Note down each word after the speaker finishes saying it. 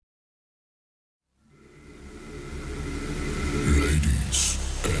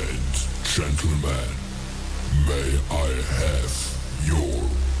gentlemen, may I have your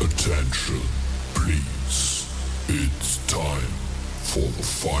attention, please? It's time for the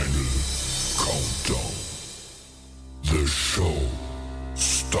final countdown. The show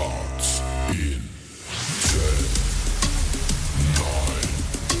starts in 10, 9,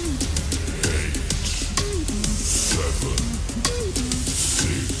 8, 7,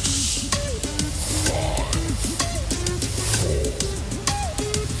 6, 5, 4,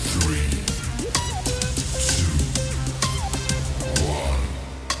 3, 2, 1.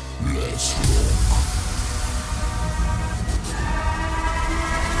 Let's rock.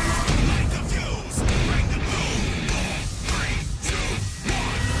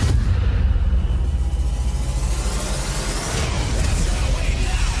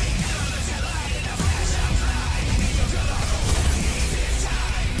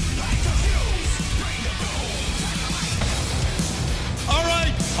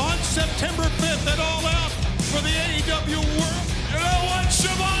 September 5th at All Out for the AEW World. You know what,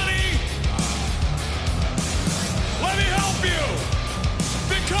 Shivani? Let me help you.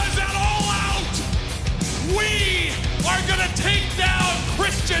 Because at All Out, we are going to take down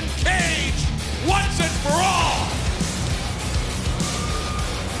Christian Cage once and for all.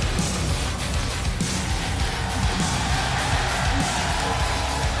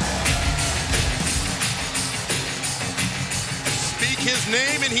 His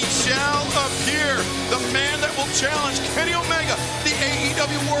name and he shall appear. The man that will challenge Kenny Omega, the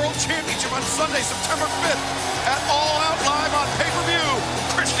AEW World Championship on Sunday, September 5th at All Out Live on pay-per-view,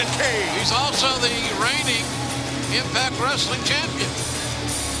 Christian Cage. He's also the reigning Impact Wrestling Champion,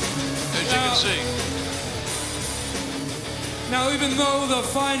 as you can see. Now, even though the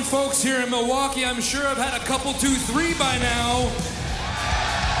fine folks here in Milwaukee, I'm sure have had a couple, 2, 3 by now,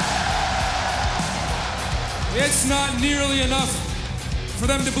 it's not nearly enough for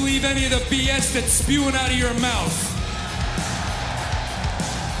them to believe any of the BS that's spewing out of your mouth.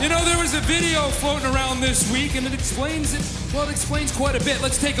 You know, there was a video floating around this week, and it explains quite a bit.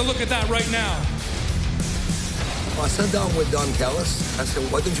 Let's take a look at that right now. Well, I sat down with Don Callis. I said,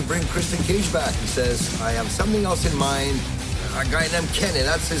 why don't you bring Christian Cage back? He says, I have something else in mind. A guy named Kenny,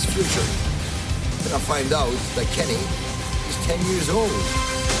 that's his future. Then I find out that Kenny is 10 years old.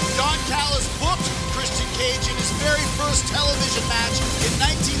 Don Callis booked Christian Cage in his very first television match in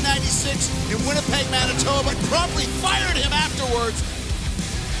 1996 in Winnipeg, Manitoba, and promptly fired him afterwards.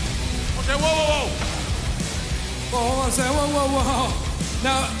 Okay, whoa. Hold on a second, whoa.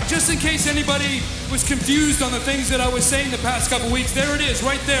 Now, just in case anybody was confused on the things that I was saying the past couple weeks, there it is,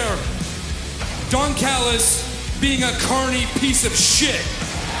 right there. Don Callis being a carny piece of shit.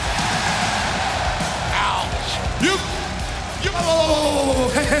 Ouch. You. Whoa.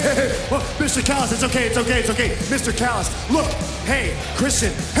 Hey. Well, Mr. Callis, it's okay. Mr. Callis, look. Hey,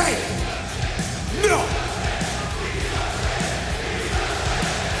 Christian. Hey. No.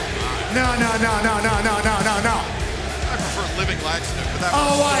 No. I prefer living laxative, but that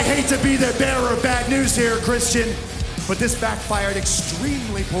I hate to be the bearer of bad news here, Christian, but this backfired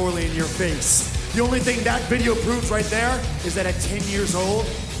extremely poorly in your face. The only thing that video proves right there is that at 10 years old,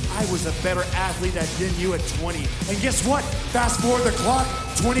 I was a better athlete than you at 20. And guess what? Fast forward the clock,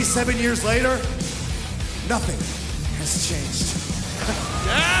 27 years later, nothing has changed.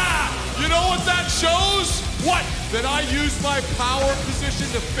 Yeah! You know what that shows? What? That I use my power position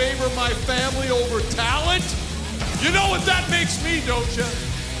to favor my family over talent? You know what that makes me, don't you?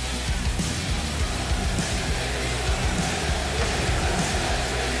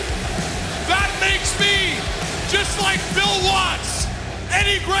 That makes me just like Bill Watts,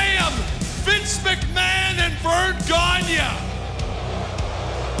 Eddie Graham, Vince McMahon, and Vern Gagne.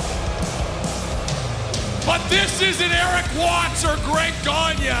 But this isn't Eric Watts or Greg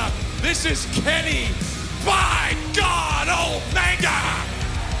Gagne. This is Kenny, by God, Omega!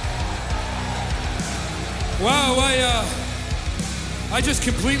 Wow, I just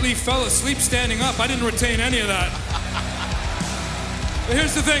completely fell asleep standing up. I didn't retain any of that. But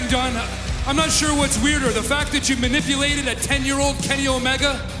here's the thing, Don. I'm not sure what's weirder, the fact that you manipulated a 10-year-old Kenny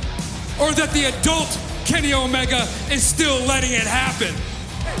Omega, or that the adult Kenny Omega is still letting it happen.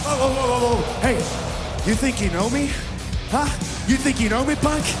 Whoa. Hey, you think you know me? Huh? You think you know me,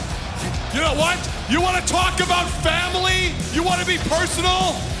 punk? You know what? You want to talk about family? You want to be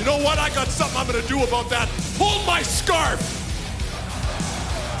personal? You know what? I got something I'm going to do about that. Hold my scarf.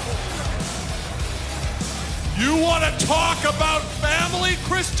 You want to talk about family,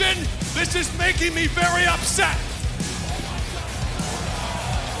 Christian? This is making me very upset.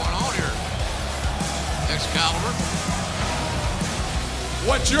 What's going on here? Excalibur.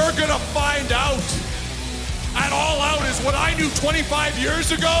 What you're going to find out at All Out is what I knew 25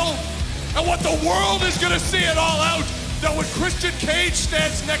 years ago. And what the world is gonna see it all out, that when Christian Cage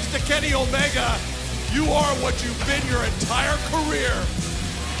stands next to Kenny Omega, you are what you've been your entire career.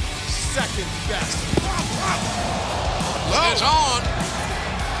 Second best. It's on.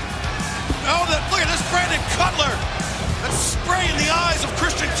 Oh, look at this Brandon Cutler. That's spraying the eyes of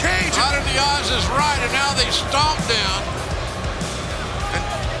Christian Cage. Right in the eyes is right, and now they stomp down. And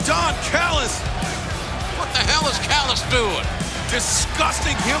Don Callis. What the hell is Callis doing?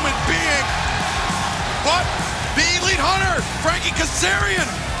 Disgusting human being. But the elite hunter, Frankie Kazarian.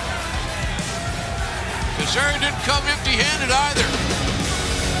 Kazarian didn't come empty-handed either.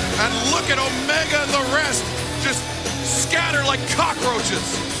 And look at Omega and the rest just scatter like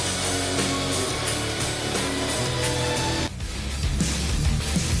cockroaches.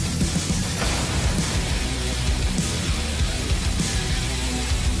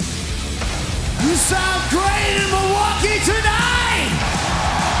 You sound great in Milwaukee tonight!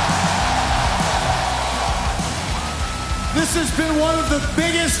 This has been one of the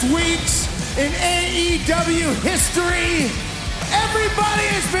biggest weeks in AEW history. Everybody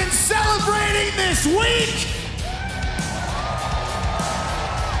has been celebrating this week.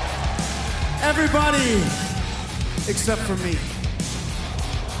 Everybody except for me.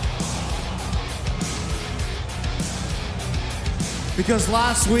 Because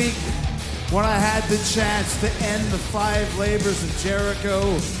last week, when I had the chance to end the 5 labors of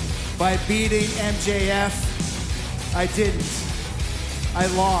Jericho by beating MJF, I didn't. I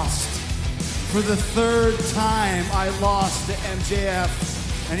lost. For the 3rd time, I lost to MJF.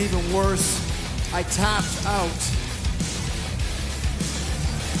 And even worse, I tapped out.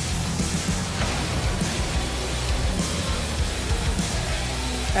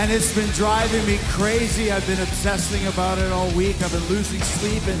 And it's been driving me crazy. I've been obsessing about it all week. I've been losing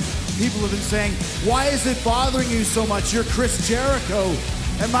sleep, and people have been saying, why is it bothering you so much? You're Chris Jericho.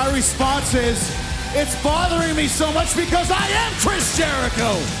 And my response is, it's bothering me so much because I am Chris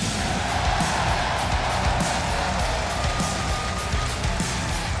Jericho.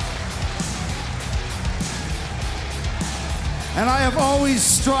 And I have always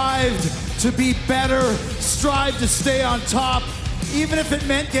strived to be better, strived to stay on top, even if it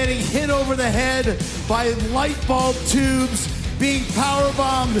meant getting hit over the head by light bulb tubes, being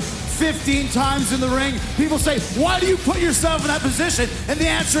powerbombed 15 times in the ring. People say, why do you put yourself in that position? And the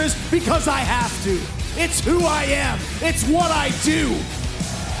answer is, because I have to. It's who I am. It's what I do.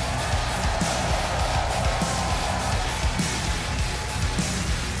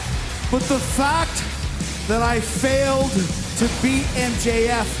 But the fact that I failed to beat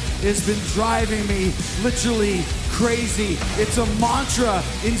MJF has been driving me literally crazy. It's a mantra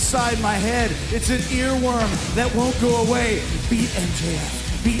inside my head. It's an earworm that won't go away. Beat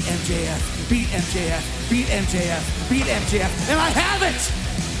MJF, beat MJF, beat MJF, beat MJF, beat MJF, and I have it!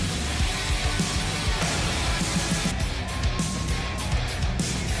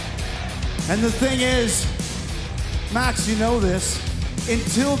 And the thing is, Max, you know this,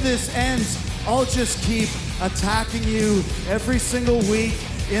 until this ends, I'll just keep attacking you every single week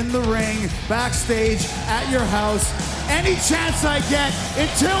in the ring, backstage, at your house, any chance I get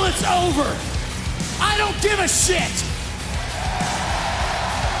until it's over. I don't give a shit.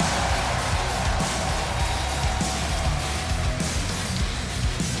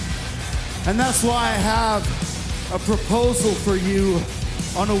 And that's why I have a proposal for you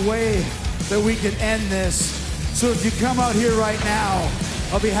on a way that we can end this. So if you come out here right now,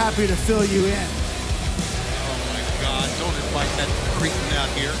 I'll be happy to fill you in. Oh my God, don't invite that cretin out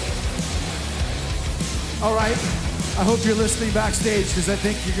here. All right, I hope you're listening backstage because I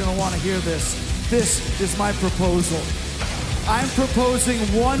think you're gonna wanna hear this. This is my proposal. I'm proposing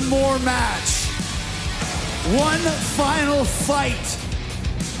one more match, one final fight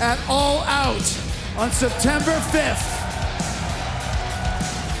at All Out on September 5th.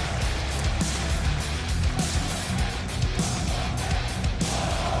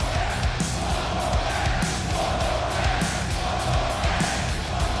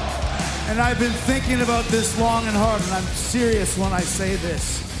 And I've been thinking about this long and hard, and I'm serious when I say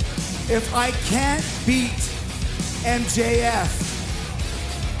this. If I can't beat MJF,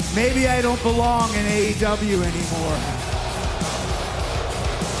 maybe I don't belong in AEW anymore.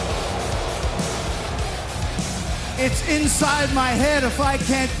 It's inside my head. If I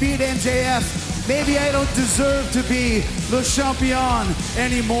can't beat MJF, maybe I don't deserve to be Le Champion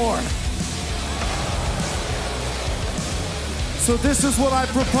anymore. So this is what I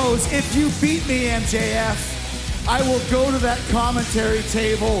propose. If you beat me, MJF, I will go to that commentary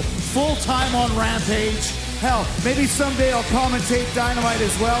table full-time on Rampage. Hell, maybe someday I'll commentate Dynamite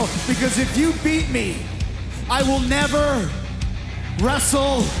as well, because if you beat me, I will never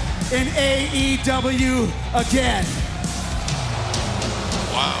wrestle in AEW again.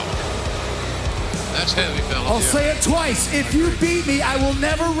 Wow. That's heavy, fellas. I'll say it twice. If you beat me, I will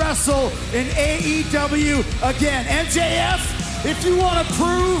never wrestle in AEW again. MJF, if you want to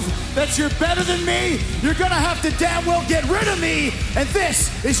prove that you're better than me, you're going to have to damn well get rid of me, and this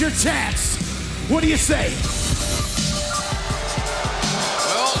is your chance. What do you say?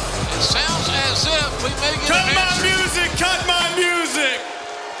 Well, it sounds as if we may get Cut an my answer. music! Cut my music!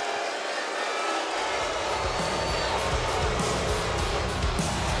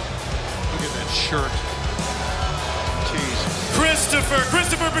 Look at that shirt. Jesus.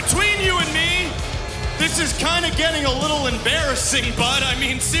 Christopher, between you and me, this is kind of getting a little embarrassing, bud. I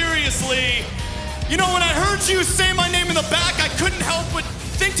mean, seriously. You know, when I heard you say my name in the back, I couldn't help but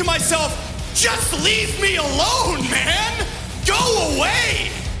think to myself, just leave me alone, man! Go away!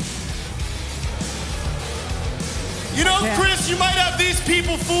 You know, Chris, you might have these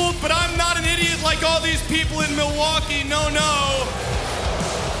people fooled, but I'm not an idiot like all these people in Milwaukee. No.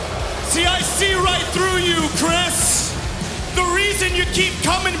 See, I see right through you, Chris. The reason you keep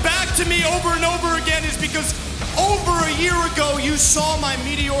coming back to me over and over again is because over a year ago, you saw my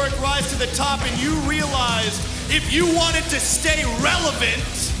meteoric rise to the top and you realized if you wanted to stay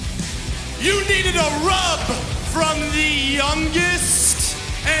relevant, you needed a rub from the youngest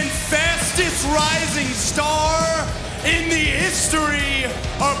and fastest rising star in the history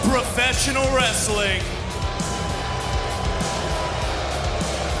of professional wrestling.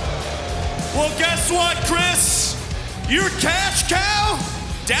 Well, guess what, Chris? Your cash cow?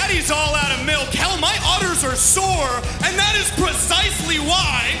 Daddy's all out of milk. Hell, my udders are sore, and that is precisely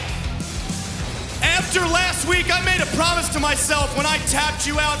why. After last week, I made a promise to myself when I tapped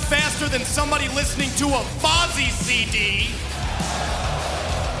you out faster than somebody listening to a Fozzy CD.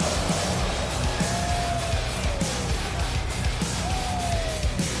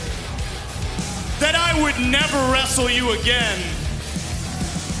 That I would never wrestle you again.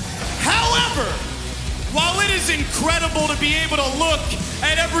 However, while it is incredible to be able to look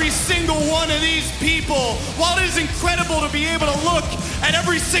at every single one of these people, while it is incredible to be able to look at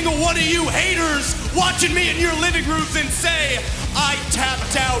every single one of you haters watching me in your living rooms and say, I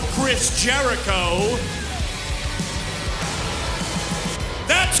tapped out Chris Jericho,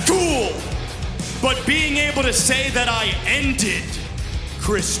 that's cool. But being able to say that I ended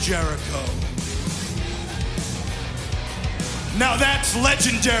Chris Jericho, now that's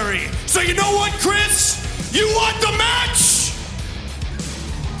legendary. So you know what, Chris? You want the match?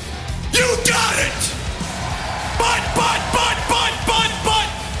 You got it! But,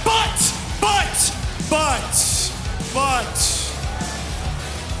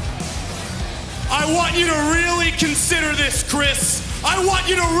 I want you to really consider this, Chris. I want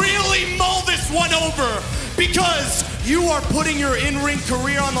you to really mull this one over because you are putting your in-ring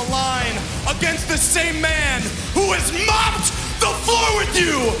career on the line against the same man who has mopped the floor with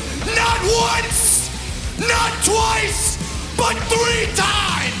you not once, not twice, but 3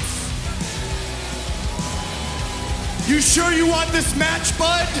 times. You sure you want this match,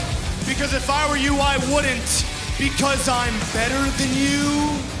 bud? Because if I were you, I wouldn't. Because I'm better than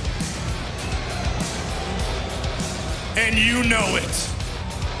you. And you know it.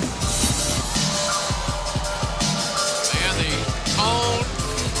 Man, the tone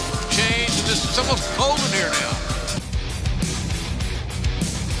changed. It's almost cold in here now.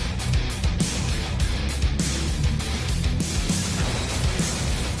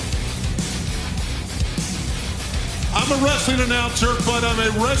 I'm a wrestling announcer, but I'm a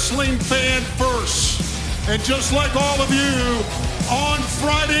wrestling fan first. And just like all of you, on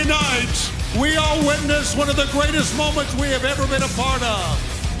Friday night, we all witnessed one of the greatest moments we have ever been a part of.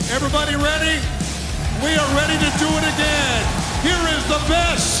 Everybody ready? We are ready to do it again. Here is the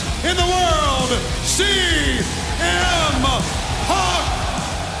best in the world, CM Punk.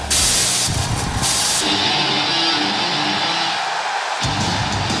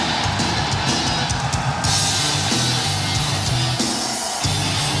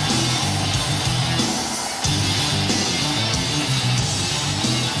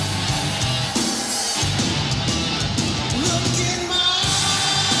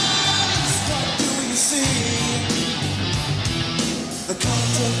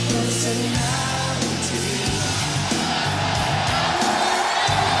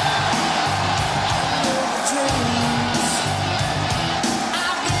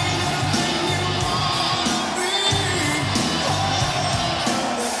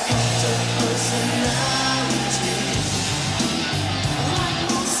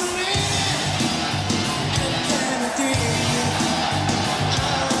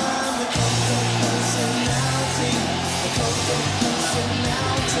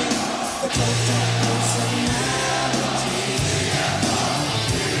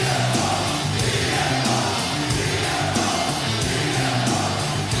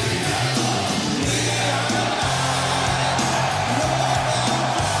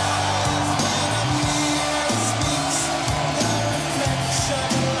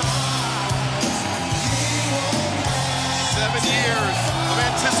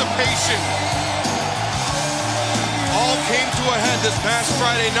 destruction. All came to a head this past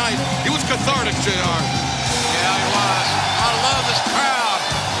Friday night. It was cathartic, JR. Yeah, it was. I love this crowd.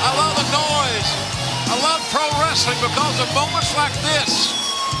 I love the noise. I love pro wrestling because of moments like this.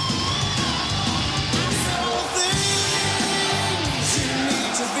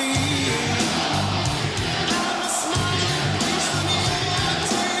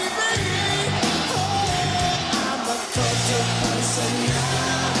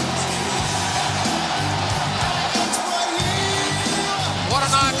 What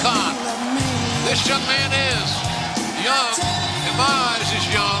an icon this young man is. Young, in my eyes, is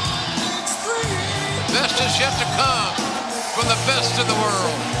young. The best is yet to come from the best in the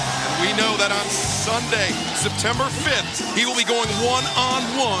world. And we know that on Sunday, September 5th, he will be going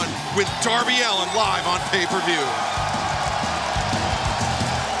one-on-one with Darby Allin live on pay-per-view.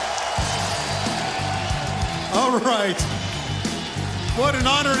 All right. What an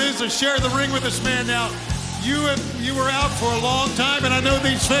honor it is to share the ring with this man now. You were out for a long time, and I know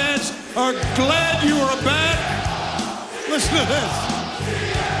these fans are glad you are back. Listen to this.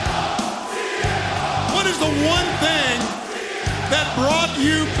 What is the one thing that brought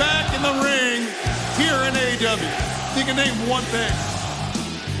you back in the ring here in AEW? You can name one thing.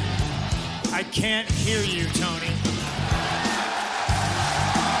 I can't hear you, Tony.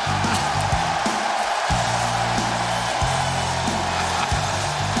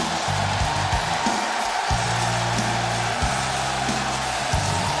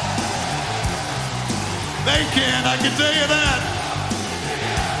 They can, I can tell you that.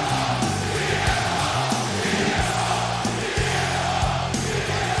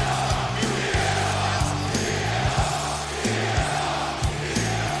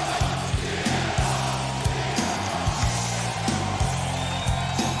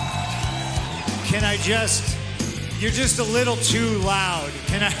 Can I just, you're just a little too loud.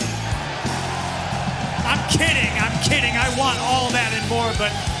 Can I? I'm kidding. I want all that and more,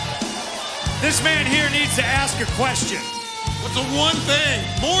 but this man here needs to ask a question. What's the one thing,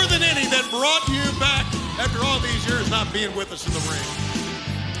 more than any, that brought you back after all these years not being with us in the ring?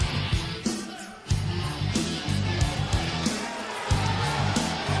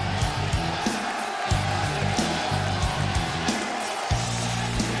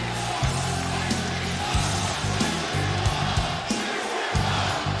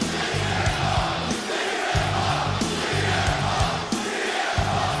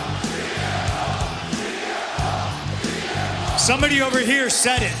 Somebody over here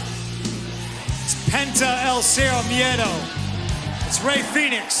said it. It's Penta El Cero Miedo. It's Ray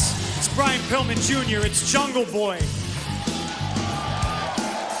Phoenix. It's Brian Pillman Jr. It's Jungle Boy.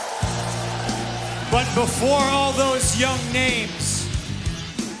 But before all those young names,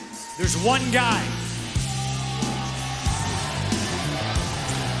 there's one guy.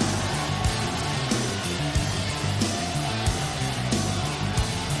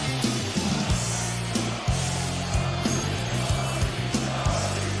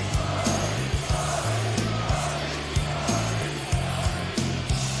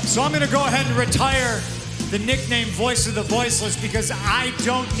 So I'm going to go ahead and retire the nickname Voice of the Voiceless because I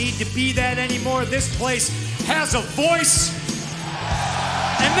don't need to be that anymore. This place has a voice,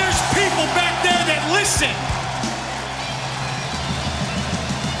 and there's people back there that listen.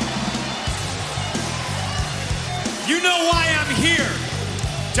 You know why I'm here.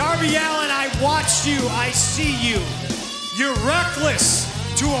 Darby Allin, I watched you, I see you. You're reckless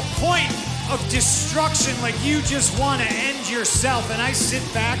to a point of destruction, like you just want to end yourself. And I sit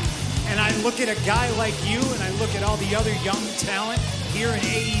back and I look at a guy like you and I look at all the other young talent here in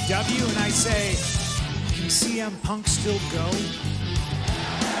AEW and I say, can CM Punk still go?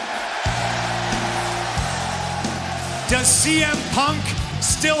 Does CM Punk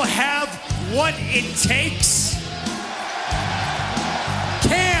still have what it takes?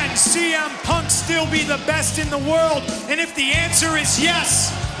 Can CM Punk still be the best in the world? And if the answer is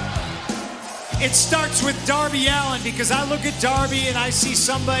yes, it starts with Darby Allin, because I look at Darby and I see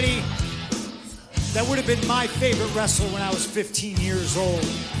somebody that would have been my favorite wrestler when I was 15 years old.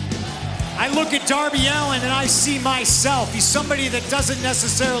 I look at Darby Allin and I see myself. He's somebody that doesn't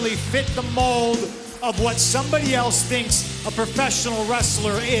necessarily fit the mold of what somebody else thinks a professional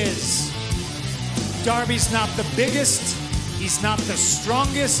wrestler is. Darby's not the biggest, he's not the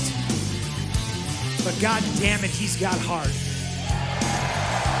strongest, but God damn it, he's got heart.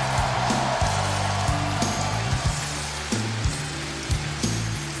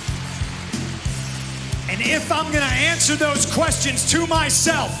 And if I'm gonna answer those questions to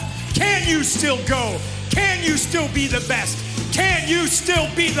myself, can you still go? Can you still be the best? Can you still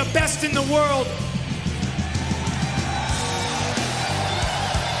be the best in the world?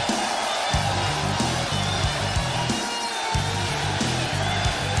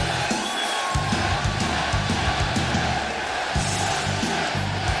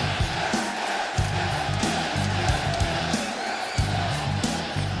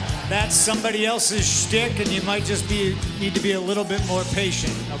 That's somebody else's shtick, and you might just need to be a little bit more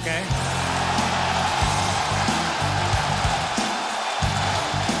patient, okay?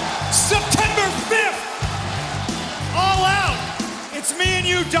 September 5th, All Out. It's me and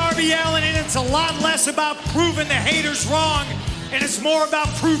you, Darby Allin, and it's a lot less about proving the haters wrong, and it's more about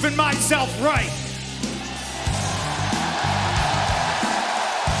proving myself right.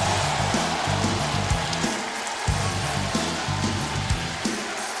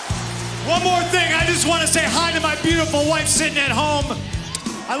 One more thing, I just want to say hi to my beautiful wife sitting at home.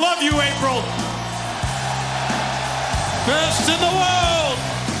 I love you, April. Best in the world.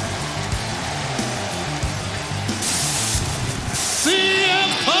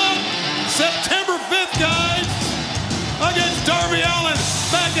 CM Punk, September 5th, guys, against Darby Allin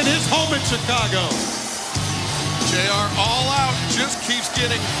back in his home in Chicago. JR All Out just keeps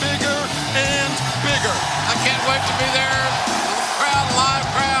getting bigger and bigger. I can't wait to be there. Crowd, live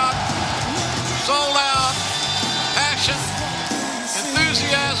crowd, sold out, passion,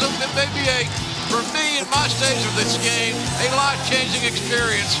 enthusiasm. It may be for me in my stage of this game, a life-changing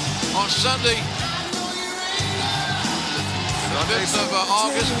experience on Sunday, the 5th of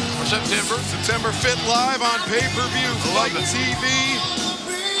August or September. September 5th, live on pay-per-view, Fight TV,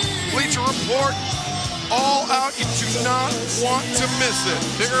 Bleacher Report, All Out. You do not want to miss it.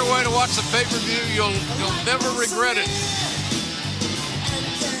 Figure a way to watch the pay-per-view. You'll never regret it.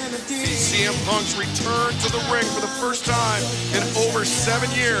 CM Punk's return to the ring for the first time in over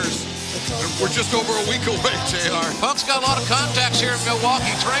 7 years. We're just over a week away, JR. Punk's got a lot of contacts here in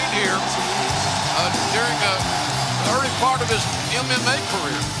Milwaukee, trained here during the early part of his MMA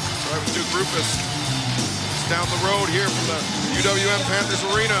career. So I was Duke Rufus. It's down the road here from the UWM Panthers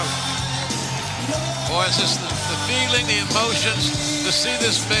Arena. Boy, it's just the feeling, the emotions to see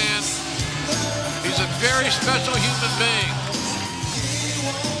this man. He's a very special human being.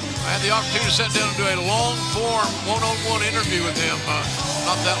 I had the opportunity to sit down and do a long-form, one-on-one interview with him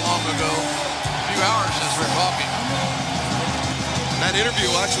not that long ago. A few hours since we were talking. That interview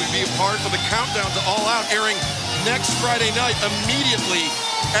will actually be a part of the countdown to All Out, airing next Friday night, immediately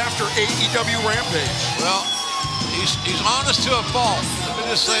after AEW Rampage. Well, he's honest to a fault. Let me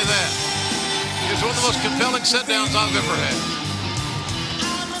just say that. It's one of the most compelling sit-downs I've ever had.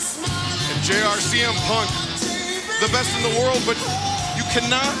 And JR, CM Punk, the best in the world, but you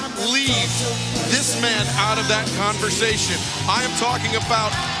cannot leave this man out of that conversation. I am talking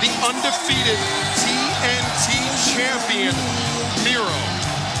about the undefeated TNT champion, Miro.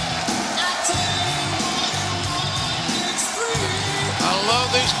 I love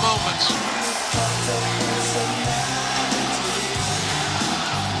these moments.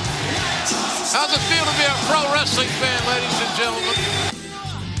 How's it feel to be a pro wrestling fan, ladies and gentlemen?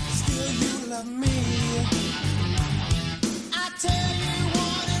 Still you love me. I tell you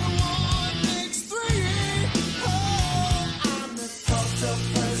 1 and 1 makes 3. Oh, I'm the cult of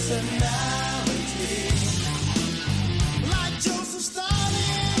personality. Like Joseph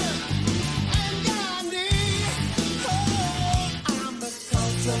Stalin and Gandhi. Oh, I'm the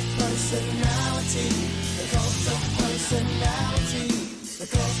cult of personality. The cult of personality. The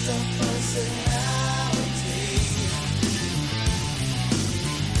cult of personality.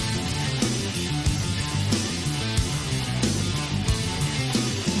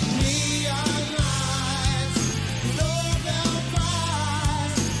 Neon lights, Nobel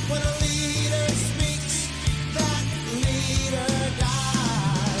Prize. When a leader speaks, that leader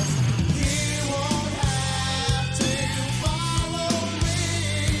dies. You won't have to follow me.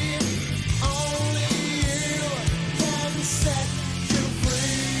 Only you can set you free.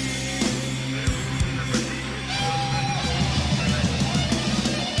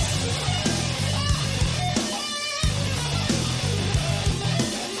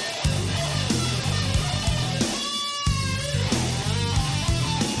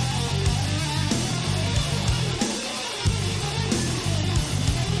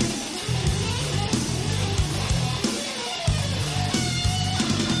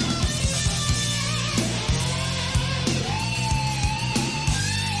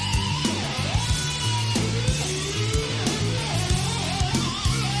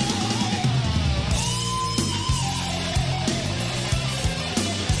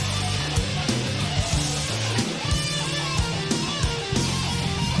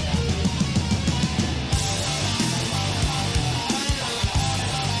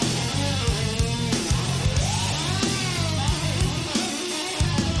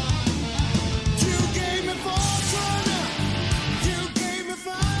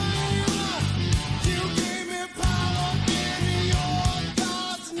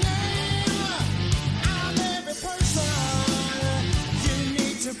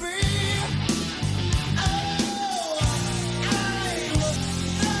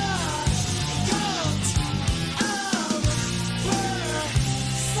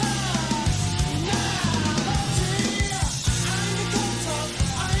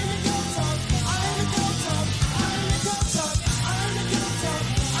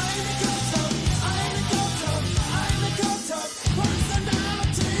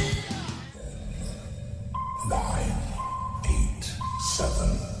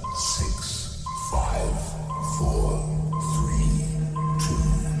 7, 6, 5, 4, 3, 2,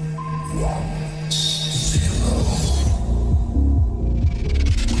 1, 0.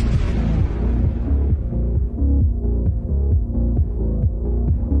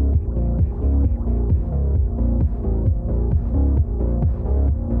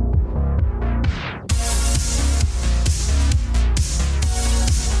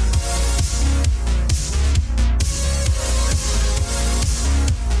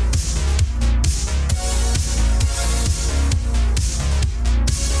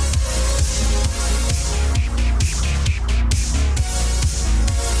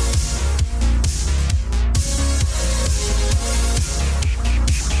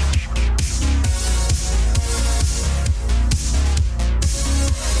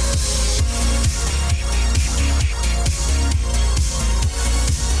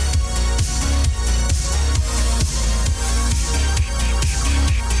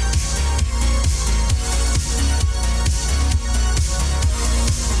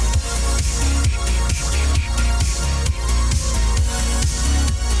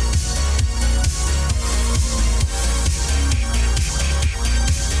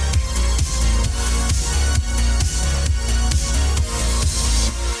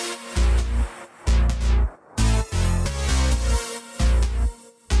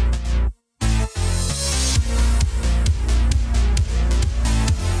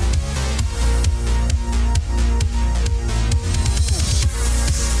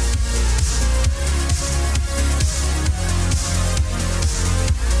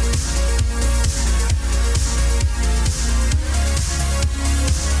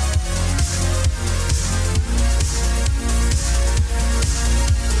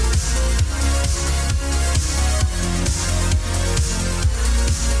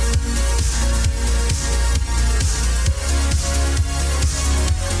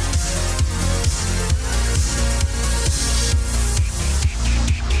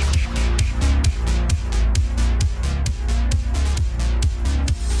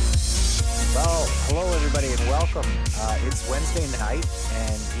 It's Wednesday night,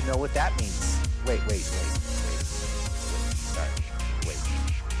 and you know what that means. Wait. Sorry. Wait.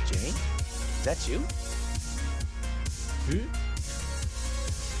 Jimmy? Is that you? Who?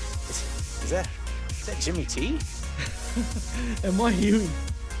 Is that Jimmy T? Am I hearing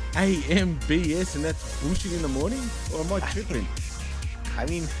A.M.B.S. and that's bullshit in the morning? Or am I tripping? I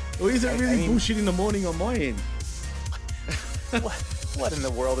mean... Or is it really bullshit in the morning on my end? What in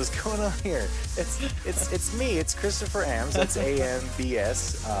the world is going on here? It's me. It's Christopher Ambs. That's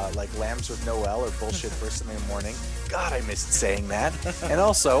A.M.B.S. Like lambs with no L or bullshit first thing in the morning. God, I missed saying that. And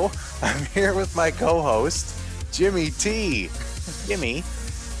also, I'm here with my co-host, Jimmy T. Jimmy,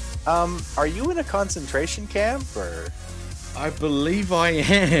 are you in a concentration camp or? I believe I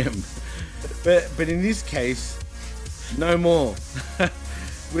am, but in this case, no more.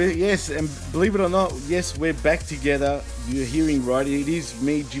 Yes, and believe it or not, yes, we're back together. You're hearing right. It is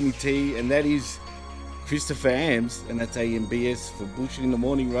me, Jimmy T, and that is Christopher Ambs, and that's A.M.B.S. for bullshit in the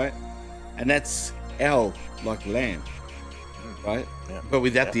morning, right? And that's L, like lamb, right? Yeah. But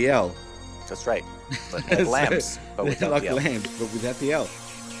without the L. That's right. Like lambs, but without like the L. lambs, but without the L.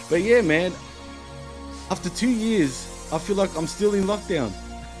 But yeah, man, after 2 years, I feel like I'm still in lockdown.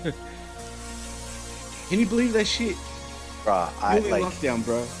 Can you believe that shit? Bruh, I in like lockdown,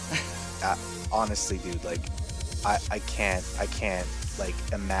 bro. honestly, dude, like I can't like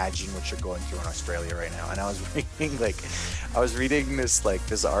imagine what you're going through in Australia right now. And I was reading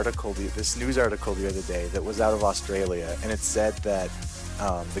this article, this news article the other day that was out of Australia, and it said that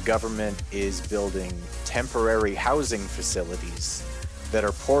the government is building temporary housing facilities that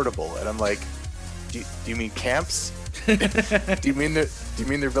are portable. And I'm like, do you mean camps? do you mean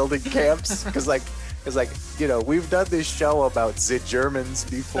they're building camps? Because you know, we've done this show about the Germans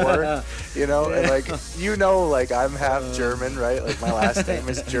before, you know, and like I'm half German, right? Like my last name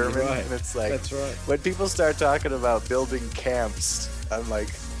is German, right. And it's like, that's right. When people start talking about building camps, I'm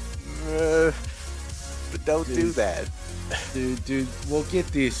like, but don't do that. Dude, well, get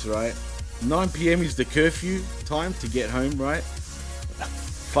this, right? 9 p.m. is the curfew time to get home, right?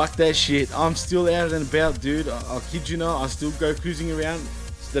 Fuck that shit. I'm still out and about, dude. I'll kid you not. I still go cruising around.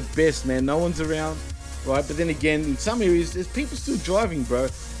 It's the best, man. No one's around, right? But then again, in some areas, there's people still driving, bro.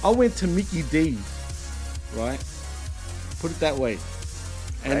 I went to Mickey D's, right? Put it that way.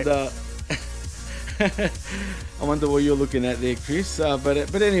 And Right. I wonder what you're looking at there, Chris.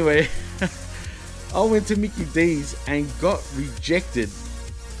 But anyway, I went to Mickey D's and got rejected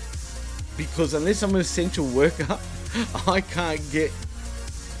because unless I'm an essential worker, I can't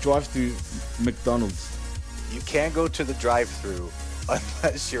drive through McDonald's. You can't go to the drive-through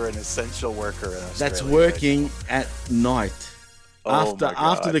unless you're an essential worker in Australia. That's working at night Oh my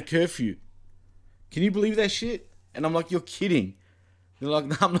after God. the curfew. Can you believe that shit? And I'm like, you're kidding. They're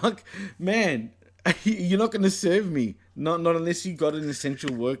like, I'm like, man, you're not going to serve me. Not unless you got an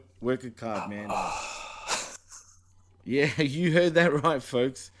essential worker card, man. Yeah, you heard that right,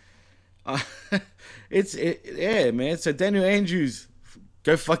 folks. Yeah, man. So Daniel Andrews,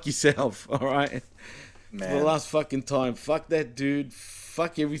 go fuck yourself, all right? Man. For the last fucking time. Fuck that dude.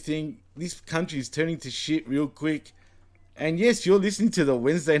 Fuck everything. This country's turning to shit real quick. And yes, you're listening to the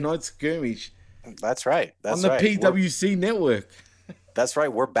Wednesday Night Skirmish. That's right. On the PWC network. That's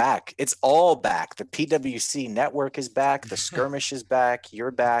right. We're back. It's all back. The PWC network is back. The skirmish is back.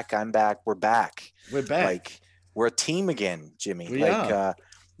 You're back. I'm back. We're back. We're back. Like, we're a team again, Jimmy. We are.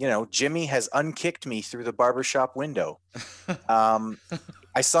 Jimmy has unkicked me through the barbershop window.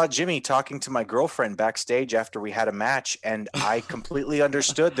 I saw Jimmy talking to my girlfriend backstage after we had a match, and I completely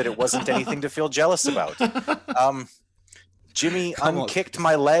understood that it wasn't anything to feel jealous about. Jimmy unkicked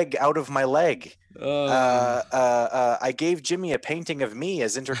my leg out of my leg. I gave Jimmy a painting of me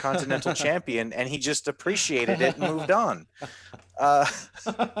as Intercontinental Champion, and he just appreciated it and moved on.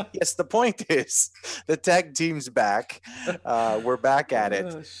 Yes, the point is the tag team's back. We're back at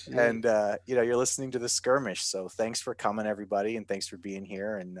it. And, you're listening to the skirmish. So thanks for coming, everybody. And thanks for being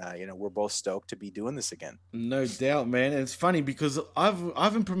here. And, we're both stoked to be doing this again. No doubt, man. And it's funny because I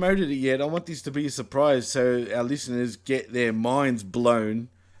haven't promoted it yet. I want this to be a surprise so our listeners get their minds blown,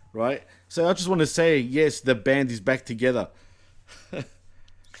 right? So I just want to say, yes, the band is back together.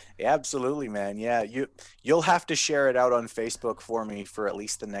 Yeah, absolutely, man. Yeah, you'll have to share it out on Facebook for me for at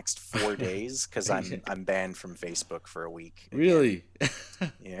least the next 4 days because I'm banned from Facebook for a week. Really?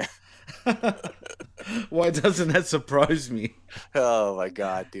 Yeah. Why doesn't that surprise me? Oh my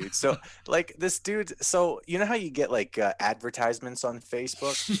God, dude. So like this dude, so you know how you get like advertisements on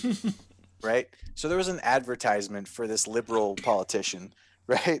Facebook, right? So there was an advertisement for this liberal politician,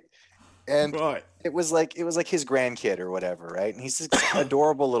 right? And it was like his grandkid or whatever, right? And he's this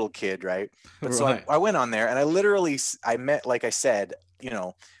adorable little kid, right? But so I went on there and I met, like I said,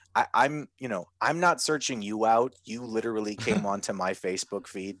 I'm not searching you out. You literally came onto my Facebook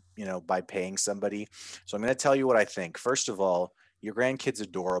feed, by paying somebody. So I'm going to tell you what I think. First of all, your grandkid's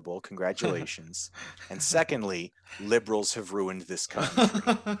adorable. Congratulations. And secondly, liberals have ruined this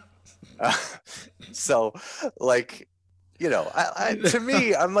country. So like, to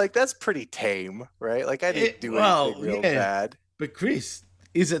me, I'm like, that's pretty tame, right? Like I didn't do anything real bad. But Chris,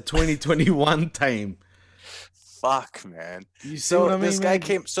 is it 2021 tame? Fuck, man. You see what I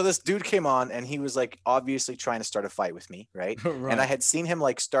mean? This dude came on and he was like obviously trying to start a fight with me, right? Right. And I had seen him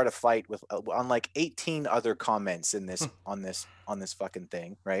like start a fight with on like 18 other comments in this on this fucking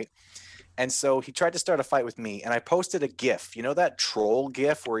thing, right? And so he tried to start a fight with me, and I posted a GIF. You know that troll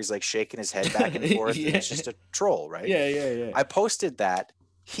GIF where he's like shaking his head back and forth? Yeah. And it's just a troll, right? Yeah. I posted that.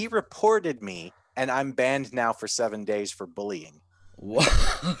 He reported me, and I'm banned now for 7 days for bullying. What?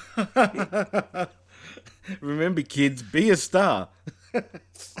 Remember, kids, be a star.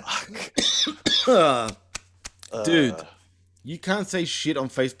 Fuck. Dude, you can't say shit on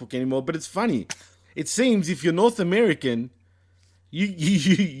Facebook anymore, but it's funny. It seems if you're North American,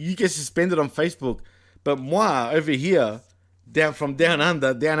 you get suspended on Facebook, but moi over here, down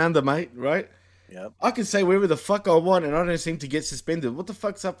under, mate, right? Yep. I can say wherever the fuck I want, and I don't seem to get suspended. What the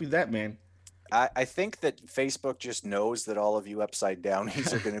fuck's up with that, man? I think that Facebook just knows that all of you upside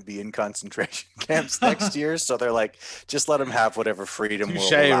downies are going to be in concentration camps next year, so they're like, just let them have whatever freedom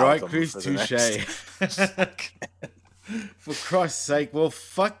we'll allow right, them Chris? for the Touche. For Christ's sake, well,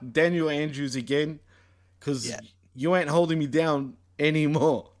 fuck Daniel Andrews again, because you ain't holding me down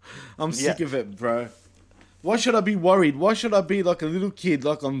anymore. I'm sick of it, bro. Why should I be worried? Why should I be like a little kid,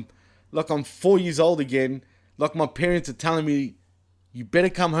 like I'm 4 years old again, like my parents are telling me, you better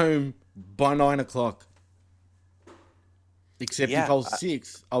come home by 9 o'clock. Except if I was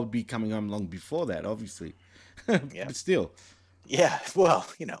 6, I would be coming home long before that, obviously. But still. Yeah, well,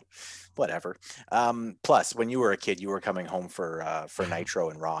 whatever. Plus, when you were a kid, you were coming home for Nitro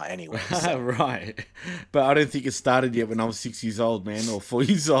and Raw anyway. So. Right. But I don't think it started yet when I was 6 years old, man, or 4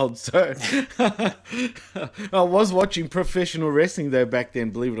 years old. So I was watching professional wrestling, though, back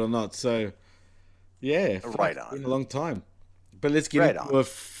then, believe it or not. So, yeah. Right on. It's been a long time. But let's get into a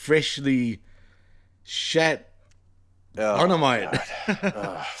freshly shat dynamite.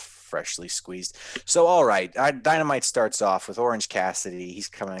 Freshly squeezed. So, all right. Dynamite starts off with Orange Cassidy. He's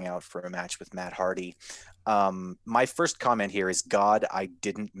coming out for a match with Matt Hardy. My first comment here is, God, I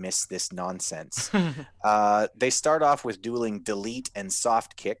didn't miss this nonsense. They start off with dueling delete and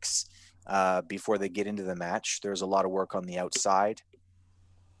soft kicks before they get into the match. There's a lot of work on the outside.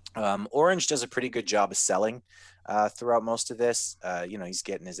 Orange does a pretty good job of selling throughout most of this. He's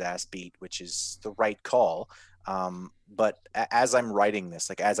getting his ass beat, which is the right call. But as I'm writing this,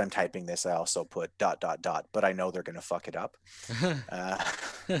 like as I'm typing this, I also put ... but I know they're gonna fuck it up.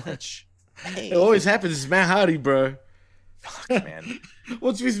 Which It always happens. It's Matt Hardy, bro. Fuck, man.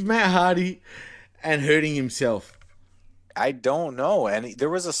 What's with Matt Hardy and hurting himself? I don't know. And there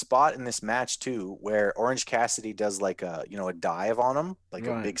was a spot in this match too where Orange Cassidy does like a dive on him, like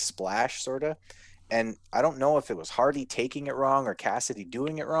a Right. big splash sort of. And I don't know if it was Hardy taking it wrong or Cassidy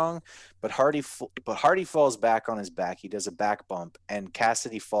doing it wrong, but Hardy falls back on his back. He does a back bump, and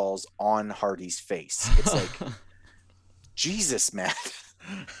Cassidy falls on Hardy's face. It's like, Jesus, man.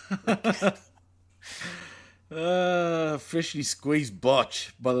 Freshly squeezed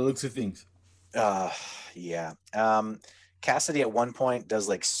botch by the looks of things. Yeah. Cassidy at one point does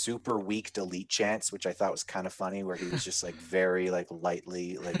like super weak delete chants, which I thought was kind of funny, where he was just like very like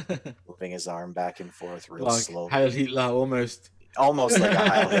lightly like moving his arm back and forth real Like slow. Heil Hitler almost. Almost like a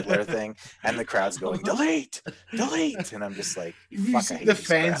Heil Hitler thing, and the crowd's going delete, and I'm just like, You fuck, I see hate the these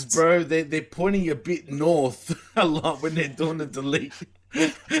fans, crowds. bro, they're pointing a bit north a lot when they're doing the delete.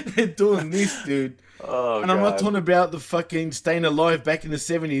 They're doing this, dude. Oh, and I'm not God. talking about the fucking Staying Alive back in the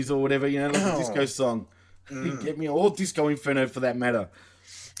 70s or whatever, like a disco song. You get me? Or Disco Inferno for that matter.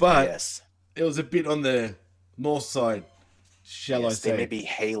 But Yes. it was a bit on the north side, shall I Yes, say. they may be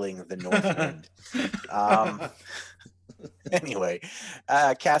hailing the north wind. Anyway,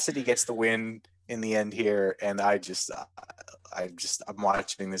 Cassidy gets the win in the end here, and I'm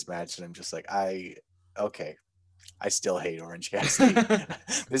watching this match, and I'm just like, I still hate Orange Cassidy.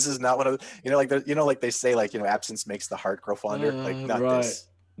 This is not one of like they say, like, absence makes the heart grow fonder. Like, not right. this.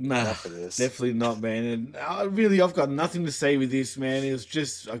 Nah, Not for this. definitely not, man. And I've got nothing to say with this, man. It was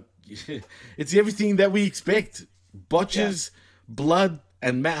just, it's everything that we expect. Botches, blood,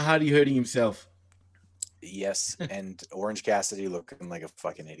 and Matt Hardy hurting himself. Yes, and Orange Cassidy looking like a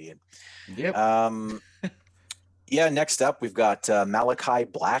fucking idiot. Yep. Yeah, next up we've got Malachi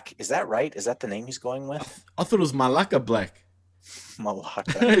Black. Is that right? Is that the name he's going with? I thought it was Malaka Black.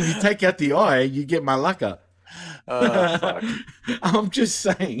 Malaka. If you take out the I, you get Malaka. Fuck. I'm just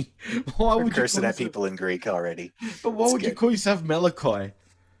saying. Why We're would cursing you at people in Greek already. But why would you call yourself Malachi?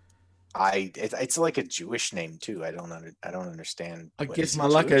 It's like a Jewish name too. I don't understand. I guess Is he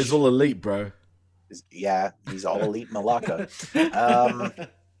Malaka Jewish? is all elite, bro. Yeah, he's all elite Malaka.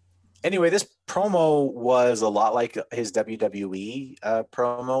 Anyway, this promo was a lot like his WWE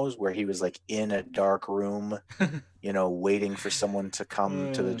promos, where he was like in a dark room, waiting for someone to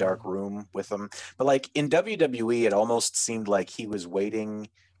come to the dark room with him. But like in WWE, it almost seemed like he was waiting,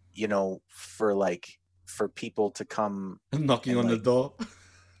 for people to come Knocking on the door.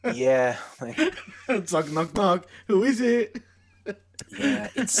 Yeah. It's like, knock, knock. Who is it? Yeah,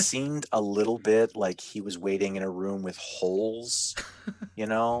 it seemed a little bit like he was waiting in a room with holes,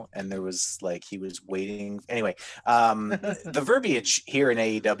 and there was like he was waiting. Anyway, the verbiage here in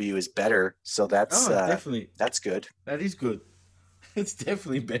AEW is better, so that's definitely that's good. That is good. It's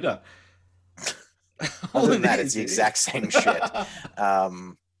definitely better. Other than that, it's the exact same shit.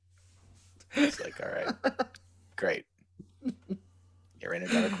 It's like, all right, great. You're in a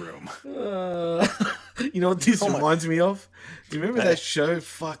dark room. You know what this reminds me of? Do you remember that show?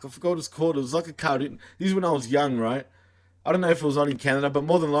 Fuck, I forgot what it's called. It was like a cartoon. This is when I was young, right? I don't know if it was on in Canada, but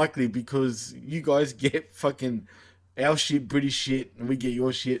more than likely because you guys get fucking our shit, British shit, and we get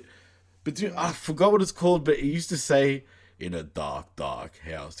your shit. But dude, I forgot what it's called, but it used to say, in a dark, dark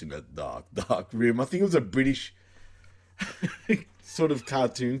house, in a dark, dark room. I think it was a British sort of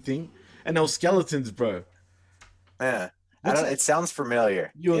cartoon thing. And they were skeletons, bro. Yeah. It sounds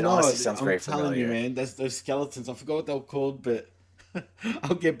familiar. It honestly sounds very telling familiar. you, man. That's those skeletons. I forgot what they were called, but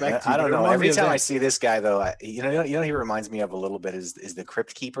I'll get back to you. I don't But know. remind me Every of time that. I see this guy, though, he reminds me of a little bit is the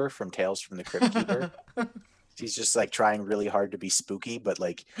Crypt Keeper from Tales from the Crypt Keeper. He's just like trying really hard to be spooky, but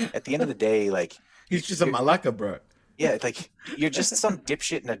like at the end of the day, like he's just a malaka, bro. Yeah, like you're just some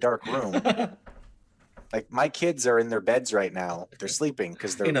dipshit in a dark room. Like my kids are in their beds right now. They're sleeping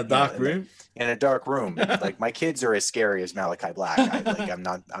because they're In a dark room? In a dark room. Like my kids are as scary as Malachi Black. I'm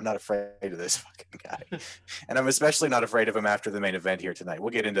not afraid of this fucking guy, and I'm especially not afraid of him after the main event here tonight. We'll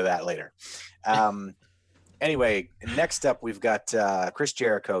get into that later. Anyway, next up we've got Chris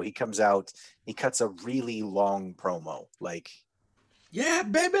Jericho. He comes out. He cuts a really long promo. Like, yeah,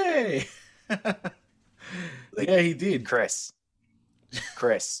 baby. Like, yeah, he did. Chris,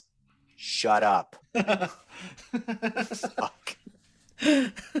 shut up. Fuck.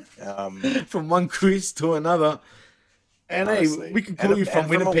 From one Chris to another. And honestly. hey, we can call you from and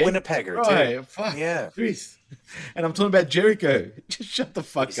Winnipeg. From a Winnipegger, right? too. Fuck, Yeah. Chris. And I'm talking about Jericho. Just shut the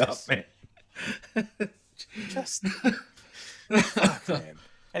fuck Jesus. up, man. Just fuck, man.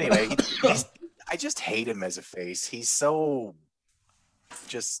 Anyway, I just hate him as a face. He's so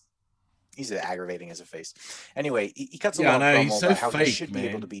he's aggravating as a face. Anyway, he cuts a long promo he's so about how fake, he should man. be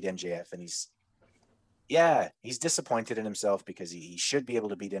able to beat MJF, and he's disappointed in himself because he should be able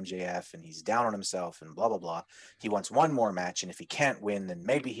to beat MJF, and he's down on himself and blah blah blah. He wants one more match, and if he can't win, then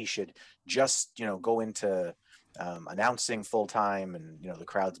maybe he should just go into announcing full time, and the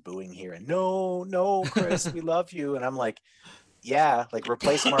crowd's booing here, and no, Chris, we love you, and I'm like, yeah, like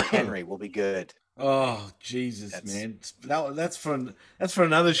replace Mark Henry, we'll be good. Oh Jesus, man! That's for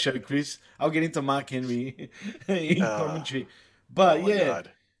another show, Chris. I'll get into Mark Henry in commentary, but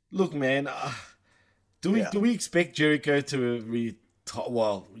God. Look, man. Do we expect Jericho to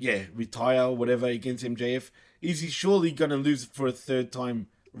retire or whatever against MJF? Is he surely going to lose for a third time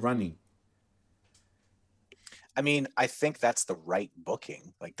running? I mean, I think that's the right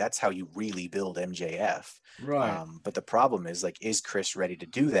booking. Like, that's how you really build MJF. Right. But the problem is, like, is Chris ready to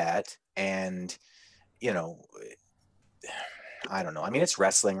do that? And, I don't know. I mean, it's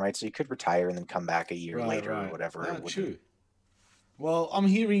wrestling, right? So you could retire and then come back a year later or whatever. Oh, true. Well, I'm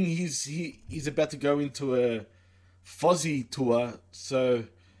hearing he's about to go into a Fozzy tour,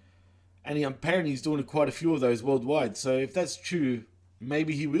 and apparently he's doing quite a few of those worldwide. So if that's true,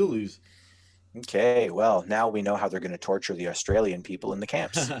 maybe he will lose. Okay, well, now we know how they're going to torture the Australian people in the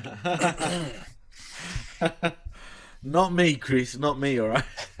camps. Not me, Chris. Not me, all right?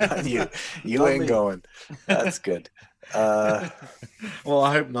 you ain't going. That's good. Well,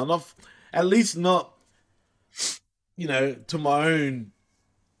 I hope not. At least not, to my own,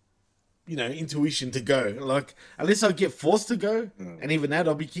 intuition to go. Like, unless I get forced to go, and even that,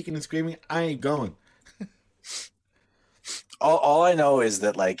 I'll be kicking and screaming, I ain't going. All I know is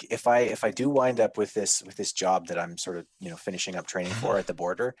that, like, if I do wind up with this job that I'm sort of finishing up training for at the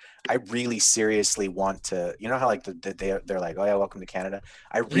border, I really seriously want to. You know how like they're like, oh yeah, welcome to Canada.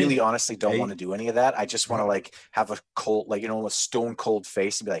 I really honestly don't want to do any of that. I just want to like have a cold, like a stone cold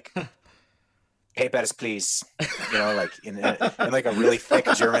face and be like, A.M.B.S, please. Like in like a really thick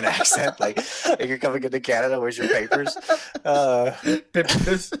German accent, like you're coming into Canada. Where's your papers?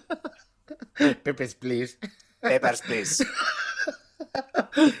 Papers, papers, please. A.M.B.S, please.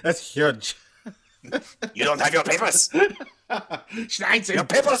 That's huge. You don't have your papers. Schneiden. Your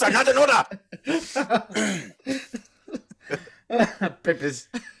papers are not in order. Papers.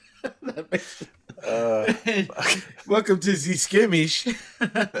 Welcome to the skirmish.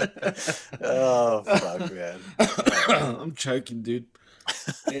 Oh fuck, man. I'm choking, dude.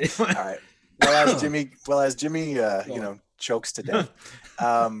 All right. Well, as Jimmy, chokes to death.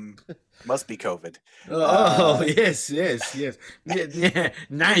 Must be COVID. Oh, yes. Yeah.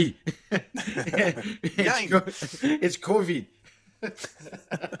 Nay. It's COVID.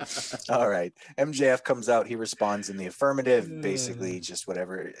 All right. MJF comes out. He responds in the affirmative. Basically, just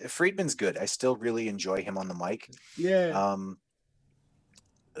whatever. Friedman's good. I still really enjoy him on the mic. Yeah.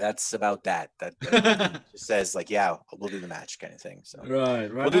 That's about that. That just says like, yeah, we'll do the match kind of thing. So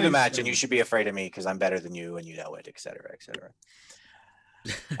right. We'll do the match, and you should be afraid of me because I'm better than you, and you know it, etc., etc.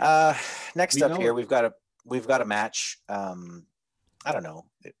 Next up here, we've got a match. I don't know.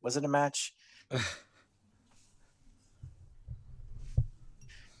 Was it a match?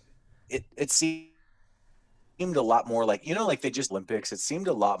 It seemed a lot more like, like they just Olympics. It seemed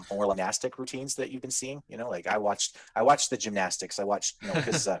a lot more like gymnastic routines that you've been seeing. Like I watched the gymnastics. I watched,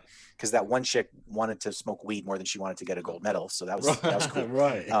 because that one chick wanted to smoke weed more than she wanted to get a gold medal. So that was cool.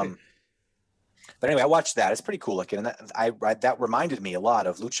 Right. But anyway, I watched that. It's pretty cool looking, and that reminded me a lot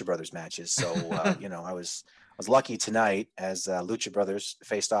of Lucha Brothers matches. So I was lucky tonight as Lucha Brothers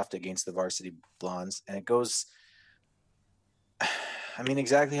faced off against the Varsity Blondes, and it goes, I mean,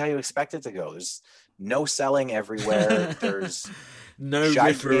 exactly how you expect it to go. There's no selling everywhere. There's no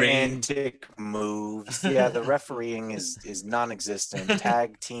gigantic moves. Yeah, the refereeing is non-existent.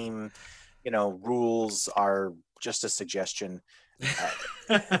 Tag team, rules are just a suggestion.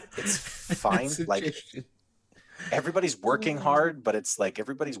 It's fine. Like everybody's working hard, but it's like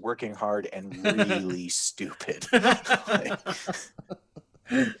everybody's working hard and really stupid.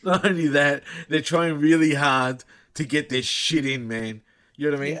 Not only that, they're trying really hard to get their shit in, man. You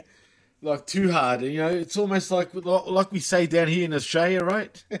know what I mean? Yeah. Like too hard. And, it's almost like we say down here in Australia,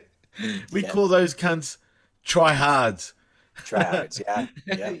 right? We call those cunts tryhards. Tryhards, yeah.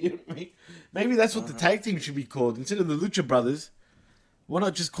 You know what I mean? Maybe that's what the tag team should be called. Instead of the Lucha Brothers, why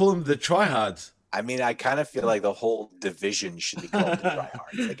not just call them the tryhards? I mean, I kind of feel like the whole division should be called the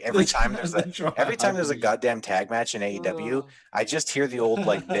Tryhards. Like every time there's a goddamn tag match in AEW, I just hear the old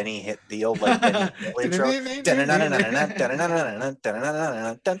like Benny Hill intro.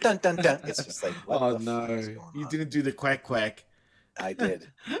 It's just like, what Oh the fuck is no, going you on? didn't do the quack quack. I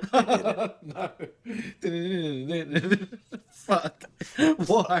did. I No. Fuck.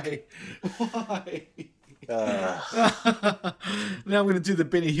 Why? Why? Now I'm gonna do the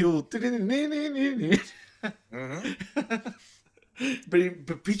Benny Hill.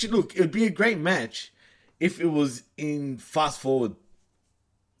 But picture, look, it would be a great match if it was in fast forward.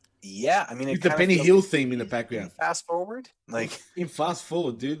 Yeah, I mean, with the Benny Hill theme in the background. Fast forward, like in fast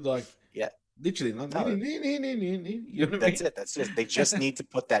forward, dude. Like, yeah, literally. Like, you know what I that's mean? it. That's it. They just need to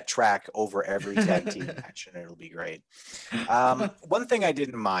put that track over every tag team match, and it'll be great. One thing I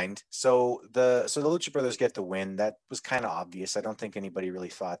didn't mind. So the Lucha Brothers get the win. That was kind of obvious. I don't think anybody really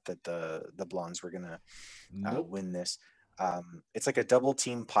thought that the Blondes were gonna win this. It's like a double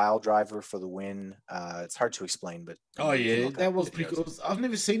team pile driver for the win. It's hard to explain, but Oh yeah, that was pretty cool. I've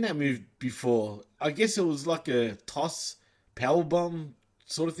never seen that move before. I guess it was like a toss power bomb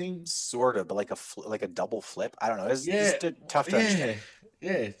sort of thing. Sort of, but like a double flip. I don't know. It's tough to understand.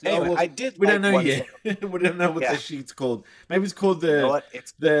 Yeah. Anyway, well, I did. We like don't know one yet. thing. We don't know what the shit's called. Maybe it's called the. You know what?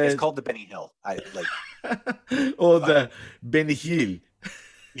 It's called the Benny Hill. I like. Or the Benny Hill.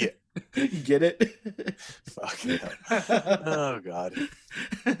 Yeah. You get it? Fuck yeah. Oh god.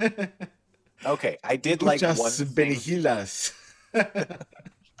 Okay, I did like one Benny thing. Hillas. I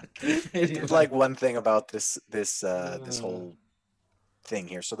did like one thing about this whole thing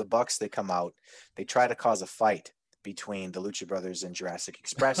here. So the Bucks, they come out, they try to cause a fight between the Lucha Brothers and Jurassic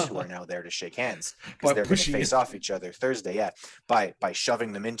Express, who are now there to shake hands because they're going to face off each other Thursday. By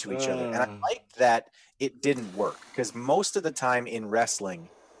shoving them into each other, and I liked that it didn't work because most of the time in wrestling,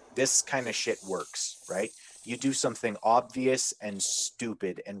 this kind of shit works, right? You do something obvious and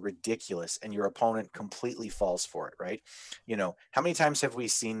stupid and ridiculous, and your opponent completely falls for it, right? You know, how many times have we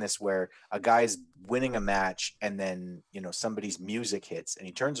seen this where a guy's winning a match and then, you know, somebody's music hits and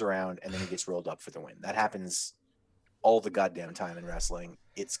he turns around and then he gets rolled up for the win? That happens all the goddamn time in wrestling.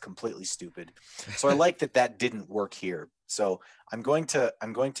 It's completely stupid. So I like that didn't work here. So I'm going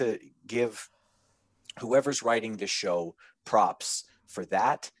to give whoever's writing this show props for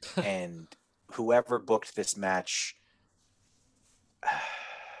that, and whoever booked this match.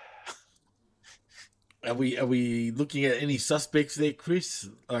 Are we looking at any suspects there, Chris?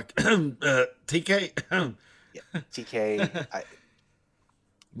 Like TK? Yeah, TK.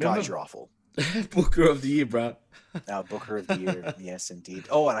 God, you're awful. Booker of the year, bro. Booker of the year, yes, indeed.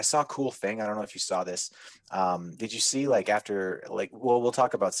 Oh, and I saw a cool thing. I don't know if you saw this. Did you see, like, after, like, well, we'll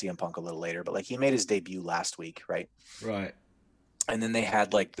talk about CM Punk a little later, but like he made his debut last week, right? Right. And then they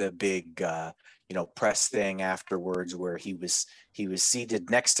had like the big, press thing afterwards where he was seated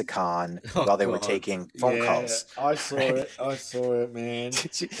next to Khan while they were taking phone calls. I saw it. I saw it, man.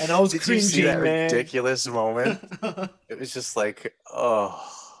 And I was cringing, you see that man. ridiculous moment? It was just like, oh,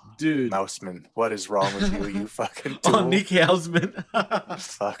 dude, Mouseman, what is wrong with you? You fucking tool. Oh, Nick Hausman.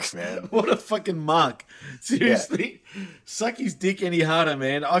 Fuck, man. What a fucking mark. Seriously, suck his dick any harder,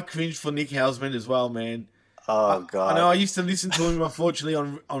 man. I cringed for Nick Hausman as well, man. Oh god. I know. I used to listen to him, unfortunately,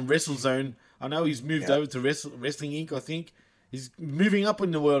 on WrestleZone. I know he's moved over to Wrestling Inc. I think he's moving up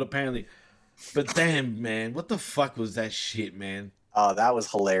in the world apparently. But damn, man, what the fuck was that shit, man? Oh, that was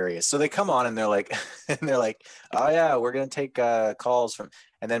hilarious. So they come on and they're like, oh yeah, we're gonna take calls from.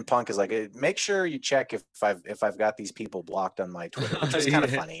 And then Punk is like, make sure you check if I've got these people blocked on my Twitter, which is kind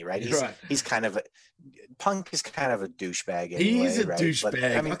of funny, right? He's kind of Punk is kind of a douchebag. Anyway, he is a right? douchebag. But,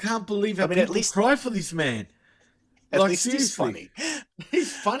 I mean, I can't believe how people at least cry for this man. At like, least seriously. he's funny.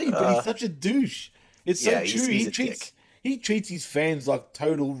 He's funny, but he's such a douche. It's so true. He treats his fans like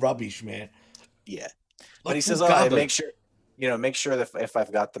total rubbish, man. Yeah, like, but he says, make sure that if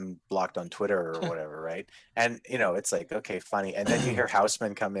I've got them blocked on Twitter or whatever, right? And it's like, okay, funny. And then you hear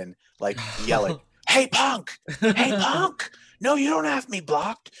Houseman come in like yelling, "Hey Punk! Hey Punk! No, you don't have me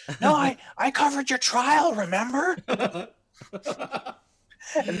blocked. No, I covered your trial, remember?"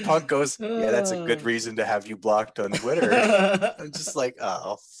 And Punk goes, "Yeah, that's a good reason to have you blocked on Twitter." I'm just like,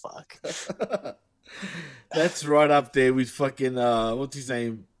 oh fuck. That's right up there with fucking what's his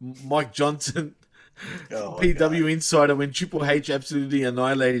name, Mike Johnson, PW Insider, when Triple H absolutely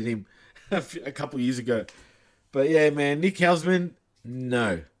annihilated him a couple years ago. But yeah, man, Nick Hausman,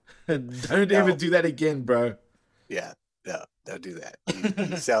 no, don't ever do that again, bro. Yeah, no, don't do that.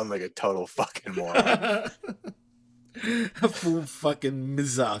 You sound like a total fucking moron. A full fucking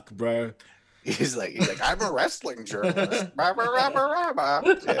mizark, bro. He's like, I'm a wrestling journalist.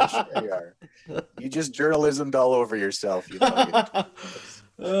 Yeah, sure you are. You just journalismed all over yourself. You fucking...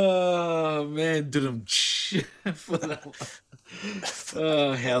 Oh man, did him for that one.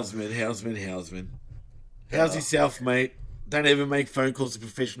 Oh, Hausman. How's yourself, mate? Don't ever make phone calls to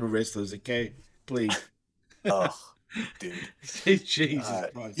professional wrestlers, okay? Please. Oh, dude. Jesus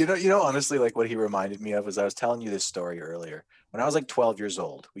Christ. You know, honestly, like what he reminded me of was I was telling you this story earlier. When I was like 12 years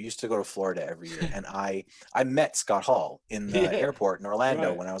old, we used to go to Florida every year, and I met Scott Hall in the airport in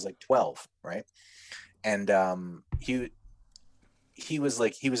Orlando when I was like 12, right? And he was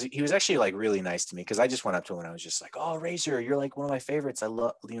actually like really nice to me because I just went up to him and I was just like, "Oh, Razor, you're like one of my favorites. I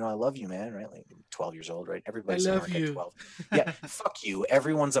love you, man." Right? Like 12 years old, right? Everybody's a mark at 12. Yeah, fuck you.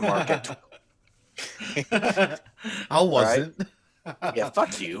 Everyone's a mark at 12. I wasn't. Right? Yeah,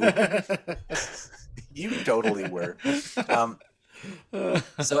 fuck you. You totally were.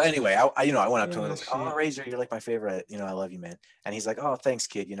 So anyway, I went up to him and I was like, "Oh, Razor, you're like my favorite. I love you, man." And he's like, "Oh, thanks,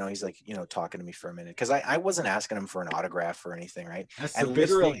 kid." He's like, talking to me for a minute because I wasn't asking him for an autograph or anything, right? That's and the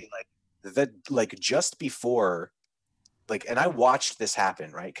best literally, thing. just before, and I watched this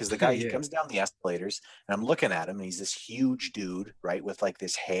happen, right? Because the guy he comes down the escalators, and I'm looking at him, and he's this huge dude, right, with like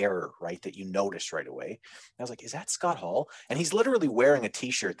this hair, right, that you notice right away. And I was like, "Is that Scott Hall?" And he's literally wearing a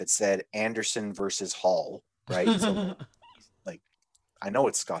T-shirt that said Anderson versus Hall, right? So, I know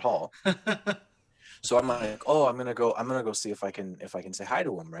it's Scott Hall. So I'm like, "Oh, I'm gonna go see if I can say hi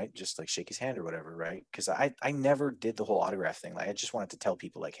to him, right? Just like shake his hand or whatever, right?" Because I never did the whole autograph thing. Like I just wanted to tell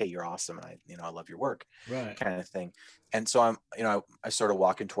people like, "Hey, you're awesome, and I love your work," right, kind of thing. And so I'm I started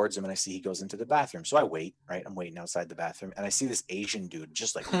walking towards him, and I see he goes into the bathroom. So I wait, right? I'm waiting outside the bathroom, and I see this Asian dude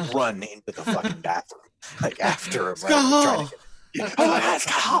just like run into the fucking bathroom, like after him, right? Oh my God,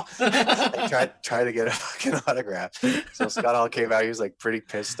 Scott Hall! I tried to get a fucking autograph. So Scott Hall came out. He was like pretty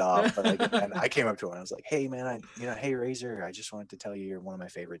pissed off. But and I came up to him and I was like, "Hey man, hey Razor, I just wanted to tell you you're one of my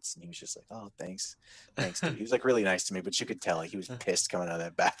favorites." And he was just like, "Oh, thanks, dude." He was like really nice to me, but you could tell like he was pissed coming out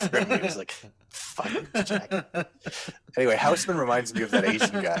of that bathroom. He was like, "Fucking Jack." Anyway, Houseman reminds me of that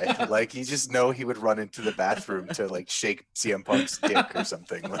Asian guy. Like he just know he would run into the bathroom to like shake CM Punk's dick or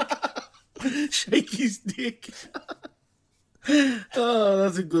something. Like shake his dick. Oh,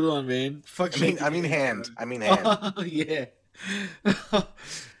 that's a good one, man. Fuck. I mean hand. Oh, yeah.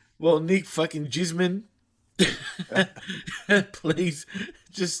 Well, Nick fucking Gisman, please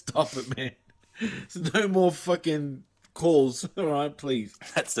just stop it, man. There's no more fucking calls. All right, please.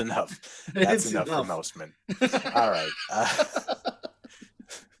 That's enough. That's enough for Mouseman. All right.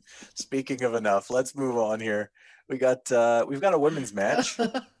 Speaking of enough, let's move on here. We've got a women's match.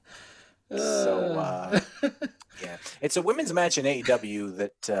 So yeah, it's a women's match in AEW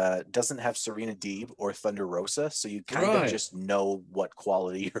that doesn't have Serena Deeb or Thunder Rosa, so you kind of just know what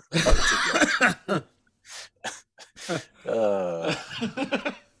quality you're about to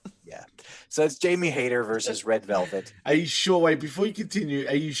get. Yeah, so it's Jamie Hayter versus Red Velvet. Are you sure? Wait, before you continue,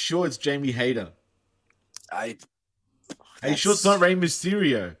 are you sure it's Jamie Hayter? Are you sure it's not Rey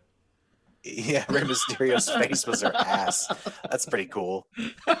Mysterio? Yeah, Rey Mysterio's face was her ass. That's pretty cool.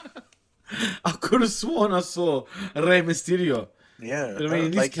 I could have sworn I saw Rey Mysterio. Yeah, but I mean,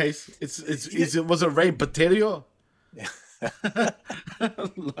 in this case, was it Rey Baterio?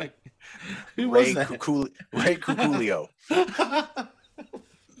 Like, who was that? Ray Cuculio.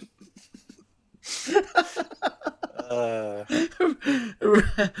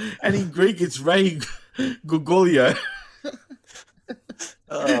 And in Greek, it's Ray Gugolio.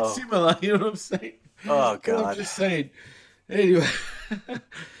 Oh. Similar, you know what I'm saying? Oh God! Well, I'm just saying. Anyway.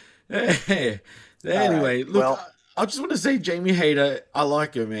 Anyway, look, well, I just want to say Jamie Hayter, I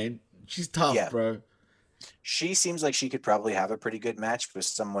like her, man. She's tough, bro. She seems like she could probably have a pretty good match with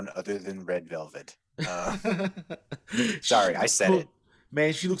someone other than Red Velvet. Sorry, I said it.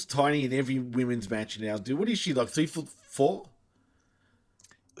 Man, she looks tiny in every women's match now, dude. What is she, like 3'4"?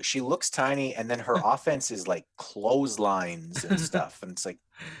 She looks tiny, and then her offense is like clotheslines and stuff. And it's like,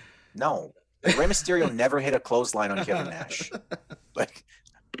 no. Rey Mysterio never hit a clothesline on Kevin Nash. Like,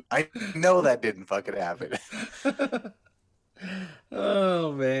 I know that didn't fucking happen.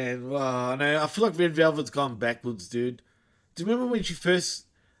 Oh, man. Wow. No, I feel like Red Velvet's gone backwards, dude. Do you remember when she first,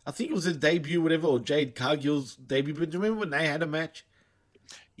 I think it was her debut, whatever, or Jade Cargill's debut, but do you remember when they had a match?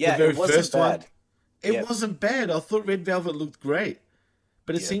 Yeah, the very it wasn't first bad. One? It wasn't bad. I thought Red Velvet looked great.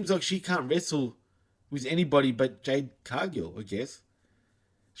 But it seems like she can't wrestle with anybody but Jade Cargill, I guess.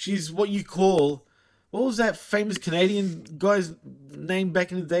 She's what you call, what was that famous Canadian guy's name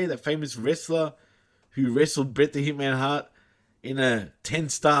back in the day? That famous wrestler who wrestled Bret the Hitman Hart in a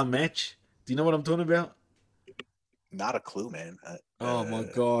 10-star match. Do you know what I'm talking about? Not a clue, man. Oh my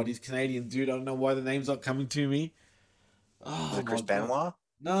god, he's Canadian, dude. I don't know why the name's not coming to me. Oh Is it Chris my God. Benoit?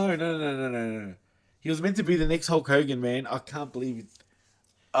 No. He was meant to be the next Hulk Hogan, man. I can't believe it.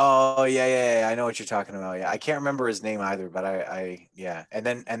 Oh yeah. I know what you're talking about. Yeah, I can't remember his name either, but yeah. And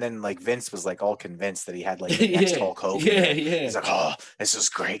then like Vince was like all convinced that he had like the next Hulk Hogan. Yeah. He's like, oh, this is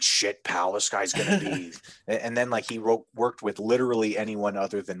great shit, pal. This guy's gonna be. And then like he worked with literally anyone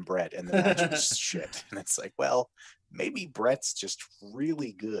other than Brett, and the match was shit. And it's like, well, maybe Brett's just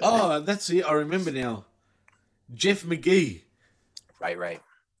really good. Oh, that's it. I remember now. Jeff McGee. Right.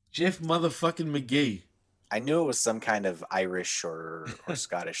 Jeff motherfucking McGee. I knew it was some kind of Irish or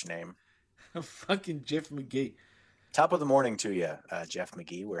Scottish name. Fucking Jeff McGee. Top of the morning to you, Jeff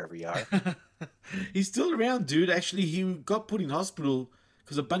McGee, wherever you are. He's still around, dude. Actually, he got put in hospital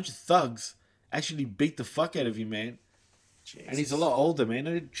because a bunch of thugs actually beat the fuck out of him, man. Jesus. And he's a lot older,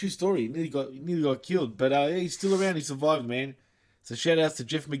 man. True story. He nearly got killed. But yeah, he's still around. He survived, man. So shout outs to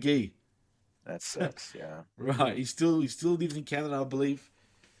Jeff McGee. That sucks, yeah. Right. He still lives in Canada, I believe.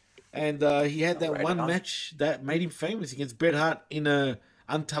 And he had that one match that made him famous against Bret Hart in a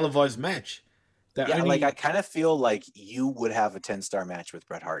untelevised match. Like I kind of feel like you would have a 10-star match with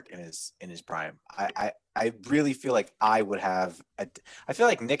Bret Hart in his prime. I really feel like I would have. I feel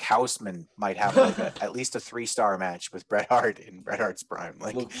like Nick Houseman might have like at least a 3-star match with Bret Hart in Bret Hart's prime.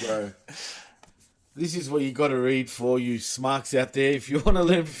 Like, look, bro, this is what you got to read for you smarks out there. If you want to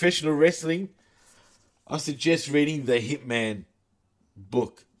learn professional wrestling, I suggest reading the Hitman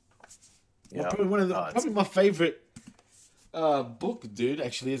book. Yeah, probably my favorite book, dude.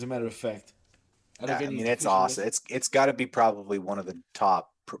 Actually, as a matter of fact. I mean, it's awesome. It's got to be probably one of the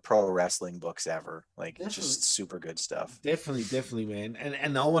top pro wrestling books ever. Like, just super good stuff. Definitely, man.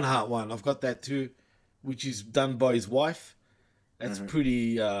 And the Owen Hart one, I've got that too, which is done by his wife. That's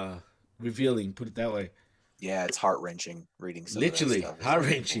pretty revealing, put it that way. Yeah, it's heart-wrenching reading some literally of that stuff.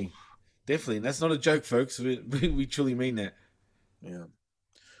 heart-wrenching. Definitely. And that's not a joke, folks. We truly mean that. Yeah.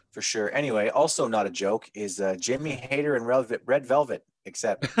 For sure. Anyway, also not a joke is Jamie Hayter and Red Velvet,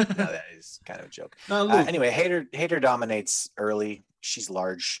 except no, that is kind of a joke. No, anyway, Hayter dominates early. She's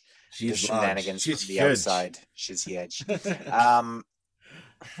large. She's shenanigans She's from the huge. outside. She's huge.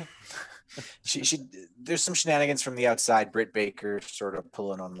 She there's some shenanigans from the outside. Britt Baker sort of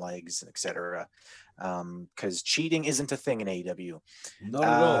pulling on legs, etc. Because cheating isn't a thing in AEW. Not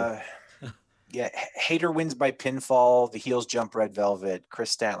at all. Yeah, Hayter wins by pinfall. The heels jump Red Velvet.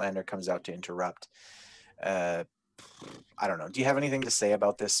 Chris Statlander comes out to interrupt. I don't know. Do you have anything to say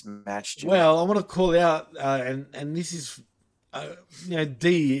about this match, Jimmy? Well, I want to call out, and this is,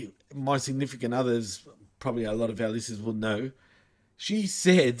 Dee, my significant others, probably a lot of our listeners will know. She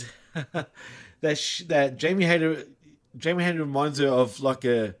said that Jamie Hayter reminds her of like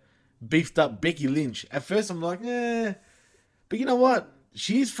a beefed up Becky Lynch. At first, I'm like, but you know what?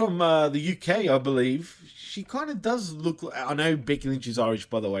 She's from the UK, I believe. She kind of does look like... I know Becky Lynch is Irish,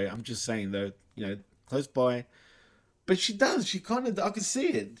 by the way. I'm just saying, though, close by. But she does. She kind of... I can see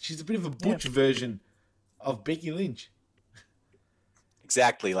it. She's a bit of a butch version of Becky Lynch.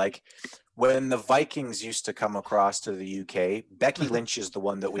 Exactly. Like, when the Vikings used to come across to the UK, Becky Lynch is the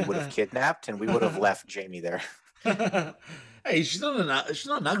one that we would have kidnapped, and we would have left Jamie there. Hey, she's not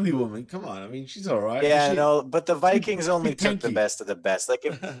an ugly woman. Come on, I mean, she's all right. Yeah, no, but the Vikings only took the best of the best. Like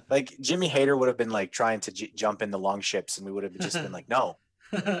if Jimmy Hayter would have been like trying to jump in the long ships, and we would have just been like, no,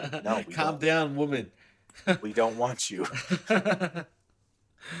 calm down, woman. We don't want you.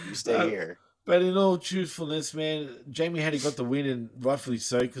 You stay here. But in all truthfulness, man, Jamie Hayter got the win, and rightfully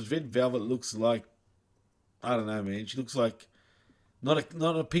so, because Red Velvet looks like, I don't know, man. She looks like not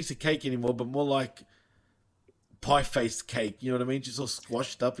a piece of cake anymore, but more like pie-faced cake, you know what I mean? Just all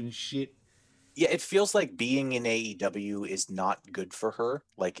squashed up and shit. Yeah, it feels like being in AEW is not good for her.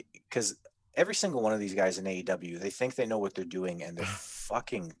 Like, because every single one of these guys in AEW, they think they know what they're doing, and they're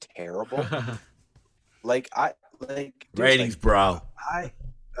fucking terrible. Ratings, bro.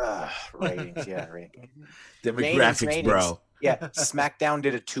 Ratings, yeah, ratings. Demographics, ratings. Bro. Yeah, SmackDown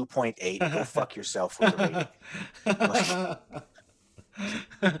did a 2.8. Go fuck yourself with the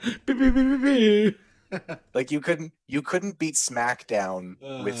rating. Like you couldn't beat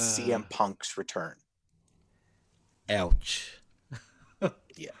SmackDown with CM Punk's return. Ouch.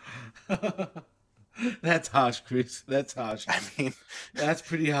 Yeah. That's harsh, Chris. That's harsh. I mean, that's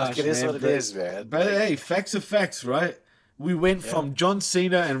pretty harsh. It is what it is, man. But hey, facts are facts, right? We went from John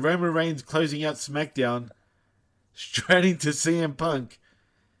Cena and Roman Reigns closing out SmackDown straight into CM Punk.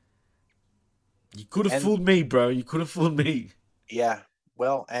 You could have fooled me, bro. You could have fooled me. Yeah.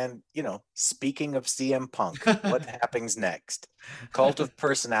 Well, and, speaking of CM Punk, what happens next? Cult of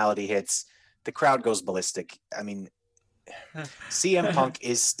Personality hits. The crowd goes ballistic. I mean, CM Punk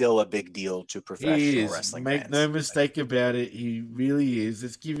is still a big deal to He professional is. wrestling Make fans. no mistake about it. He really is.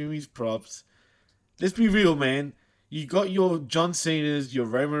 Let's give him his props. Let's be real, man. You got your John Cena's, your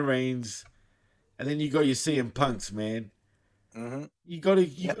Roman Reigns, and then you got your CM Punks, man. Mm-hmm. You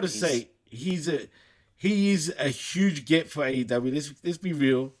gotta say he is a huge get for AEW. Let's be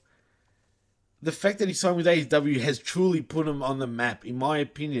real. The fact that he signed with AEW has truly put him on the map, in my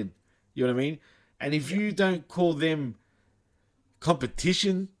opinion. You know what I mean? And if you don't call them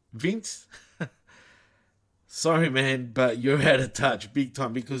competition, Vince, sorry, man, but you're out of touch big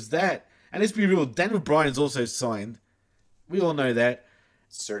time because that. And let's be real, Daniel Bryan's also signed. We all know that.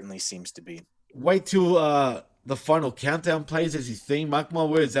 Certainly seems to be. Wait till the final countdown plays as his theme. Mark my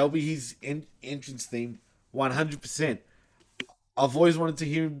words, that'll be his entrance theme, 100%. I've always wanted to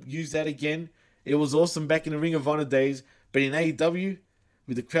hear him use that again. It was awesome back in the Ring of Honor days, but in AEW,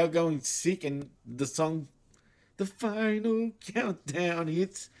 with the crowd going sick and the song, the final countdown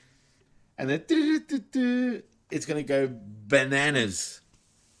hits, and then it's gonna go bananas.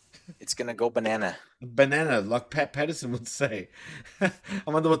 It's gonna go banana. Banana, like Pat Patterson would say. I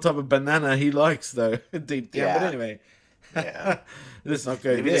wonder what type of banana he likes, though, deep down. Yeah. But anyway, Yeah. let's not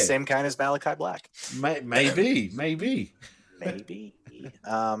go Maybe there. the same kind as Malachi Black. Maybe. Maybe.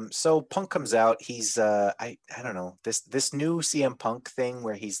 So Punk comes out. He's I don't know, this new CM Punk thing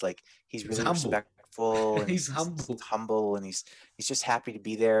where he's really humble. respectful and He's humble and he's just happy to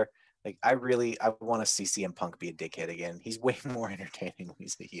be there. Like I want to see CM Punk be a dickhead again. He's way more entertaining when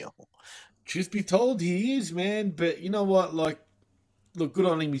he's a heel. Truth be told, he is, man. But you know what? Like, look, good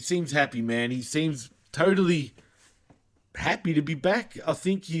on him. He seems happy, man. He seems totally happy to be back. I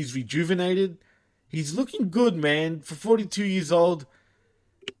think he's rejuvenated. He's looking good, man. For 42 years old,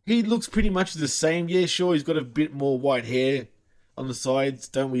 he looks pretty much the same. Yeah, sure, he's got a bit more white hair on the sides,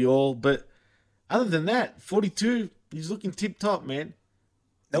 don't we all? But other than that, 42, he's looking tip-top, man.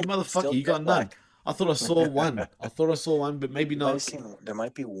 Nope, you motherfucker, still you got jet none. black. I thought I saw one. But maybe not. There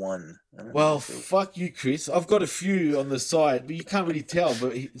might be one. I don't Well, know. fuck you, Chris. I've got a few on the side, but you can't really tell.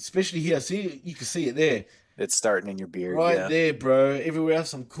 But especially here, see, you can see it there. It's starting in your beard. Right yeah. there, bro. Everywhere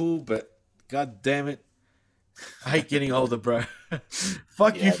else I'm cool, but god damn it. I hate getting older, bro.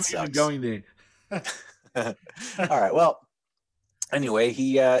 Fuck Yeah, you it for even sucks. going there. All right. Well, anyway,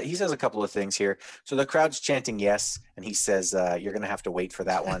 he says a couple of things here. So the crowd's chanting yes, and he says, "You're gonna have to wait for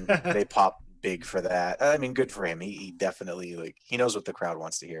that one." They pop big for that. I mean, good for him. He definitely he knows what the crowd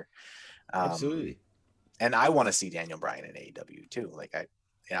wants to hear. Absolutely. And I want to see Daniel Bryan in AEW too. Like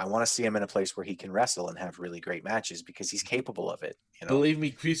I want to see him in a place where he can wrestle and have really great matches because he's capable of it. You know? Believe me,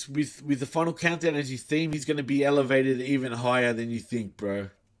 Chris, with the final countdown as his theme, he's going to be elevated even higher than you think, bro.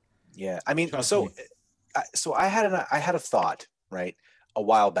 Yeah, I mean, Trust so me. I had a thought right a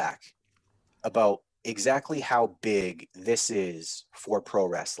while back about exactly how big this is for pro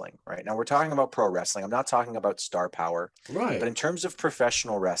wrestling. Right now, we're talking about pro wrestling. I'm not talking about star power, Right. But in terms of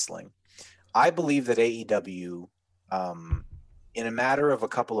professional wrestling, I believe that AEW, in a matter of a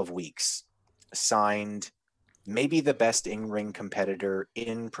couple of weeks, signed maybe the best in-ring competitor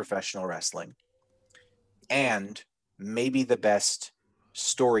in professional wrestling, and maybe the best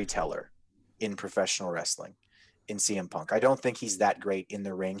storyteller in professional wrestling in CM Punk. I don't think he's that great in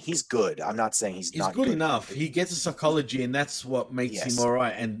the ring. He's good. I'm not saying he's not good enough. He gets a psychology, and that's what makes Yes. him all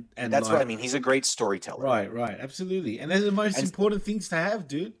right. And that's like, what I mean. He's a great storyteller. Right, absolutely. And they're the most important things to have,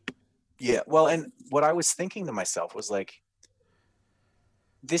 dude. Yeah. Well, and what I was thinking to myself was like,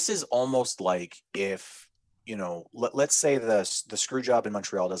 this is almost like if, let's say the screw job in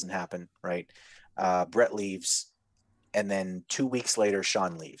Montreal doesn't happen, right? Brett leaves, and then 2 weeks later,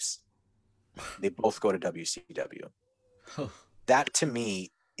 Sean leaves. They both go to WCW. That to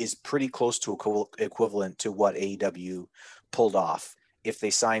me is pretty close to equivalent to what AEW pulled off if they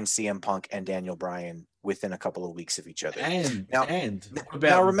signed CM Punk and Daniel Bryan within a couple of weeks of each other. And what about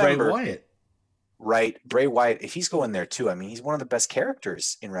now remember, Bray Wyatt? Right, Bray Wyatt, if he's going there too, I mean, he's one of the best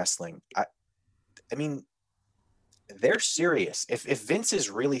characters in wrestling. I mean, they're serious. If Vince is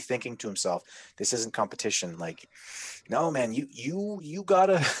really thinking to himself, this isn't competition, like, no, man, you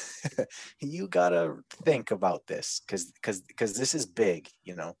gotta you gotta think about this because this is big,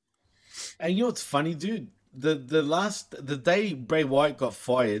 And you know what's funny, dude? The day Bray Wyatt got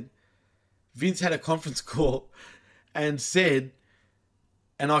fired, Vince had a conference call and said,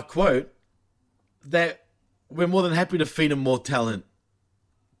 and I quote, that we're more than happy to feed him more talent.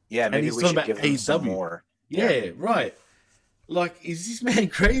 Yeah, maybe and he's we talking should about give him some AEW. more. Yeah, right. Like, is this man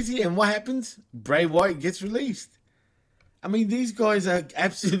crazy? And what happens? Bray Wyatt gets released. I mean, these guys are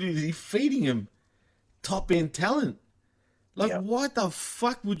absolutely feeding him top-end talent. Like, why the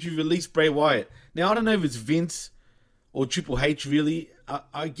fuck would you release Bray Wyatt? Now, I don't know if it's Vince or Triple H really.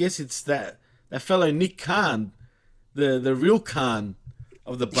 I guess it's that fellow Nick Khan, the real Khan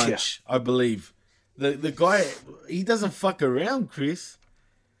of the bunch, I believe. The guy, he doesn't fuck around, Chris.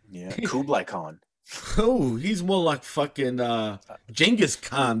 Yeah, Kublai Khan. Oh, he's more like fucking Genghis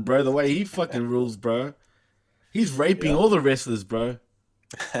Khan, bro. The way he fucking rules, bro. He's raping all the wrestlers, bro.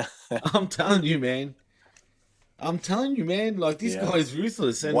 I'm telling you, man. Like, this guy is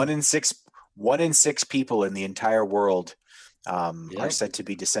ruthless. And 1 in 6 people in the entire world are said to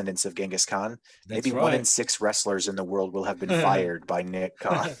be descendants of Genghis Khan. That's Maybe right. 1 in 6 wrestlers in the world will have been fired by Nick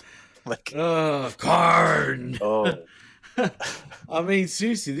Khan. Khan. Oh. I mean,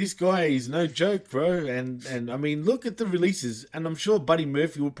 seriously, this guy is no joke, bro. And I mean, look at the releases. And I'm sure Buddy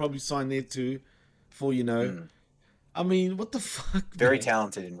Murphy will probably sign there too, for you know. I mean, what the fuck? Very man?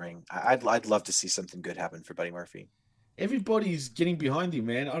 talented in ring. I'd love to see something good happen for Buddy Murphy. Everybody's getting behind him,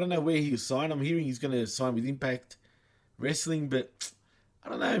 man. I don't know where he'll sign. I'm hearing he's going to sign with Impact Wrestling, but I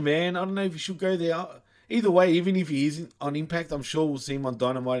don't know, man. I don't know if he should go there. Either way, even if he isn't on Impact, I'm sure we'll see him on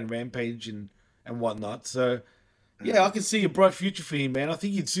Dynamite and Rampage and whatnot. So, yeah, I can see a bright future for him, man. I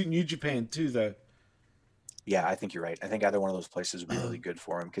think he'd suit New Japan too, though. Yeah, I think you're right. I think either one of those places would be really good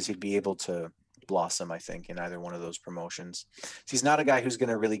for him because he'd be able to blossom, I think, in either one of those promotions. He's not a guy who's going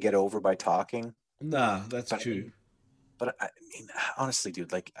to really get over by talking. Nah, that's true. But I mean, honestly,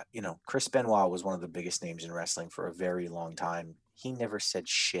 dude, like, you know, Chris Benoit was one of the biggest names in wrestling for a very long time. He never said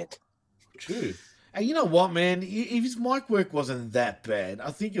shit. True. And you know what, man? If his mic work wasn't that bad,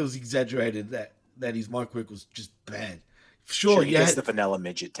 I think it was exaggerated that his mic work was just bad. Sure, he gets the vanilla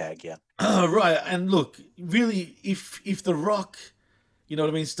midget tag, yeah. Right. And look, really, if The Rock, you know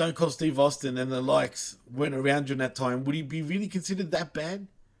what I mean, Stone Cold Steve Austin and the likes weren't around during that time, would he be really considered that bad?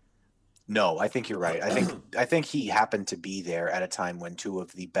 No, I think you're right. I think he happened to be there at a time when two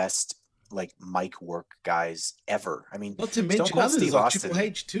of the best like mic work guys ever. I mean, not to mention others Steve like Austin. Triple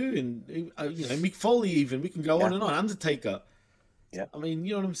H too, and you know, Mick Foley. Even we can go on and on. Undertaker. Yeah. I mean,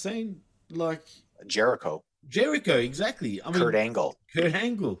 you know what I'm saying? Like Jericho, exactly. I mean, Kurt Angle.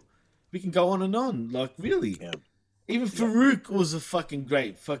 We can go on and on. Like really. Yeah. Even Farouk was a fucking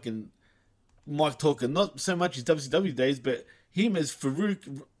great fucking mic talker. Not so much his WCW days, but him as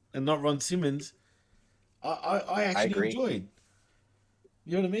Farouk and not Ron Simmons. I actually enjoyed.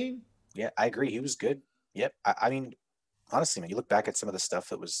 You know what I mean? Yeah, I agree. He was good. Yep. I mean, honestly, man, you look back at some of the stuff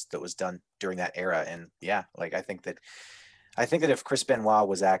that was done during that era, and yeah, like I think that if Chris Benoit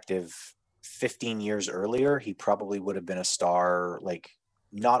was active 15 years earlier, he probably would have been a star, like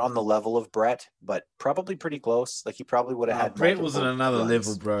not on the level of Brett, but probably pretty close. Like he probably would have had. Brett was on another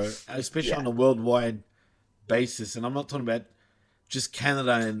level, bro, especially on a worldwide basis, and I'm not talking about just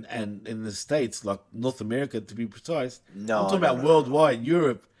Canada and in the States, like North America to be precise. No, I'm talking about worldwide,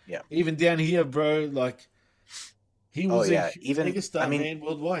 Europe. Yeah. Even down here, bro, like he was even megastar, man,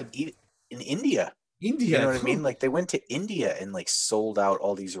 worldwide. In India. You know what I mean? Like they went to India and like sold out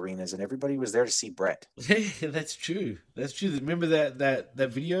all these arenas and everybody was there to see Brett. Yeah, that's true. That's true. Remember that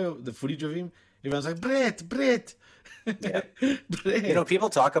video, the footage of him? Everyone's like, Brett. Yeah. You know, people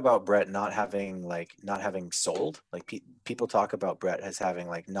talk about Brett not having sold. Like people talk about Brett as having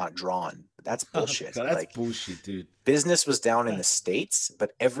like not drawn. That's bullshit. God, that's like bullshit, dude. Business was down in the States,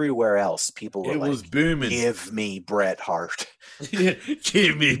 but everywhere else, people were was booming. Give me Bret Hart. Yeah,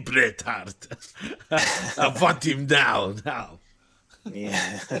 give me Bret Hart. I want him now.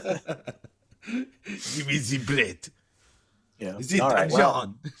 Yeah. Give me the Bret. Yeah. All right.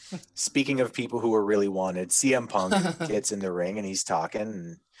 Well, speaking of people who were really wanted, CM Punk gets in the ring and he's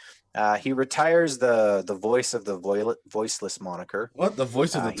talking. And, he retires the voice of the voiceless moniker. What? The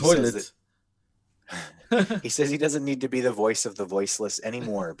voice of the toilet? He says he doesn't need to be the voice of the voiceless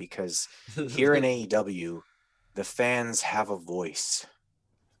anymore because here in AEW, the fans have a voice.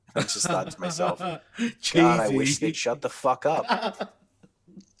 I just thought to myself, God, I wish they'd shut the fuck up.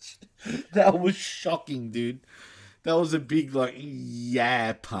 That was shocking, dude. That was a big, like,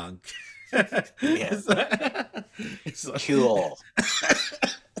 yeah, Punk. Yeah. It's like, cool.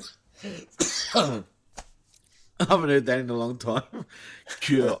 I haven't heard that in a long time.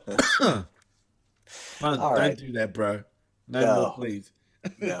 Cool. Don't do that, bro. No more, please.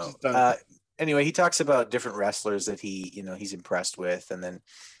 No. Anyway, he talks about different wrestlers that he's impressed with, and then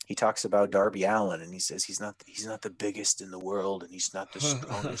he talks about Darby Allin, and he says he's not the biggest in the world, and he's not the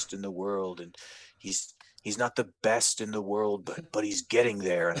strongest in the world, and he's not the best in the world, but he's getting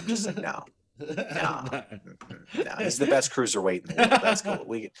there. And I'm just like, no. He's the best cruiserweight in the world. That's cool.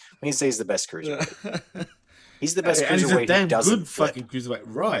 We can say he's the best cruiserweight. He's the best cruiserweight. He's a damn doesn't good fucking cruiserweight.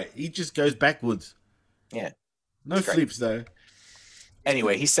 Right. He just goes backwards. Yeah. No flips, though.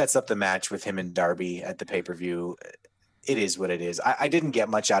 Anyway, he sets up the match with him and Darby at the pay-per-view. it is what it is. I didn't get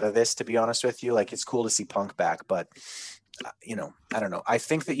much out of this, to be honest with you. Like, it's cool to see Punk back, but I don't know. I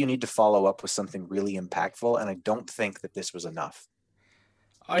think that you need to follow up with something really impactful, and I don't think that this was enough.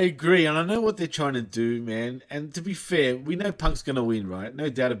 I agree, and I know what they're trying to do, man. And to be fair, we know Punk's going to win, right? No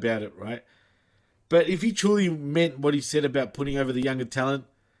doubt about it, right? But if he truly meant what he said about putting over the younger talent,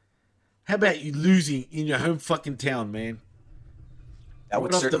 how about you losing in your home fucking town, man? That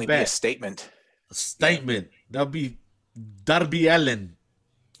would certainly be a statement. A statement. That would be Darby Allin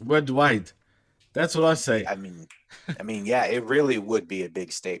worldwide. That's what I say. I mean, yeah, it really would be a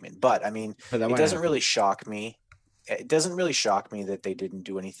big statement. But I mean, it doesn't really shock me. It doesn't really shock me that they didn't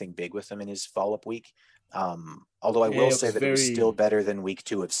do anything big with him in his follow-up week. Although I will say that it was still better than week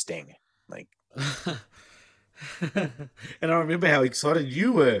 2 of Sting. Like, and I remember how excited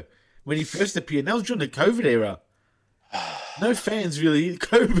you were when he first appeared. That was during the COVID era. No fans really.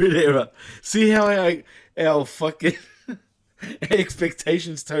 COVID era. See how our fucking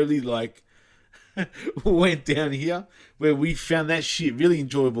expectations totally like went down here, where we found that shit really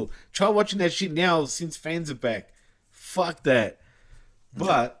enjoyable. Try watching that shit now since fans are back. Fuck that.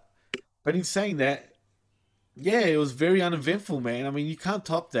 But in saying that, yeah, it was very uneventful, man. I mean, you can't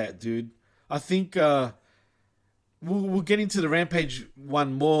top that, dude. I think we'll get into the Rampage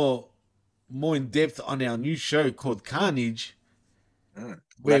one more in depth on our new show called Carnage.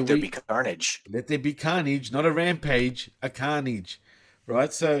 Let there be carnage. Let there be carnage, not a rampage, a carnage,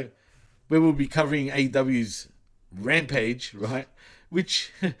 right? So where we'll be covering AEW's Rampage, right?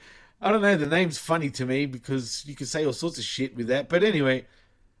 Which I don't know, the name's funny to me because you can say all sorts of shit with that. But anyway,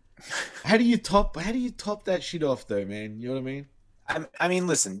 how do you top that shit off though, man? You know what I mean? I mean,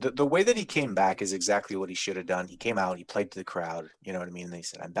 listen, the way that he came back is exactly what he should have done. He came out, he played to the crowd. You know what I mean? And they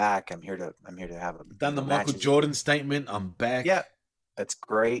said, "I'm back. I'm here to have a done the Michael Jordan statement. I'm back." Yeah, that's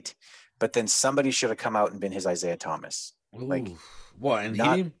great. But then somebody should have come out and been his Isaiah Thomas. Ooh, like what? And hit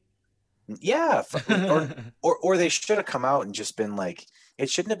him? Yeah, or they should have come out and just been like, it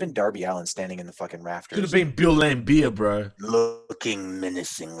shouldn't have been Darby Allin standing in the fucking rafters. Could have been Bill Lambier, bro. Looking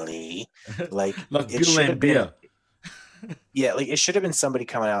menacingly, like Bill Lambier. Yeah, like it should have been somebody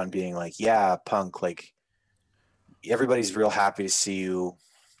coming out and being like, "Yeah, Punk, like everybody's real happy to see you,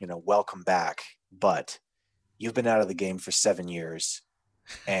 welcome back, but you've been out of the game for 7 years,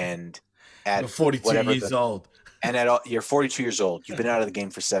 and at you're 42 years old, and you're 42 years old. You've been out of the game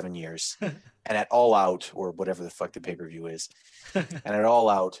for 7 years, and at All Out or whatever the fuck the pay-per-view is, and at All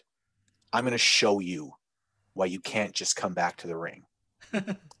Out, I'm gonna show you why you can't just come back to the ring."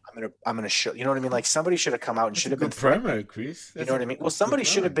 I'm gonna show. You know what I mean? Like somebody should have come out and should have been promo, Chris. You know what I mean? Well, somebody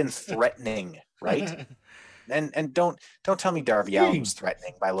should have been threatening, right? and don't tell me Darby Allin was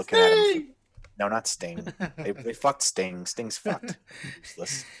threatening by looking at him. No, not Sting. They fucked Sting. Sting's fucked.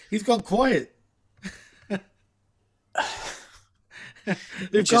 Useless. He's gone quiet.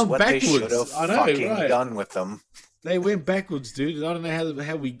 They've gone backwards. I know, right? Done with them. They went backwards, dude. I don't know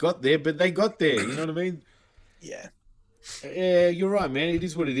how we got there, but they got there. You know what I mean? Yeah. Yeah, you're right, man. It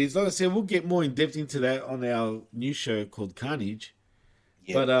is what it is. Like I said, we'll get more in depth into that on our new show called Carnage.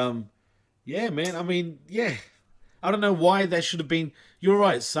 Yeah. But yeah, man. I mean, yeah. I don't know why that should have been. You're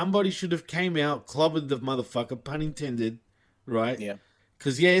right. Somebody should have came out, clobbered the motherfucker, pun intended, right? Yeah.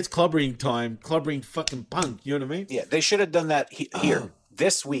 Because it's clobbering time, clobbering fucking Punk. You know what I mean? Yeah, they should have done that here.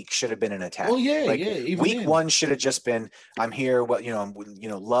 This week should have been an attack. Oh yeah, like, yeah. Week 1 should have just been, "I'm here. Well,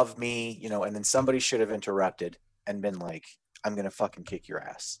 love me." And then somebody should have interrupted and been like, "I'm gonna fucking kick your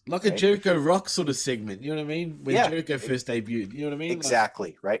ass." Like a Jericho Rock sort of segment, you know what I mean? When Jericho first debuted, you know what I mean?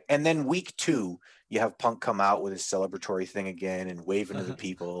 Exactly, right? And then week 2, you have Punk come out with his celebratory thing again and waving to the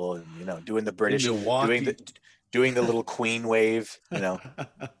people and, doing the British, doing the little Queen wave,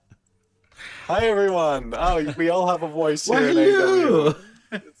 Hi, everyone. Oh, we all have a voice here in AEW.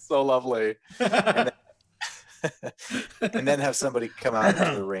 It's so lovely. And then have somebody come out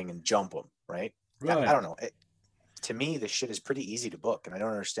into the ring and jump them, right? I don't know. To me, this shit is pretty easy to book, and I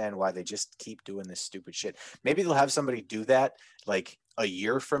don't understand why they just keep doing this stupid shit. Maybe they'll have somebody do that like a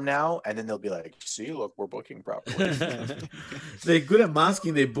year from now, and then they'll be like, "See, look, we're booking properly." They're good at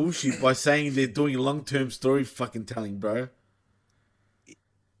masking their bullshit by saying they're doing long-term story fucking telling, bro.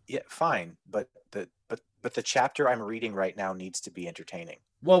 Yeah, fine, but the chapter I'm reading right now needs to be entertaining.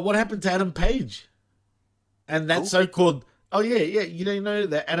 Well, what happened to Adam Page? And that so-called... Oh, yeah, you don't know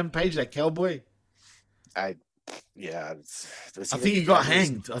that Adam Page, that cowboy? I think he got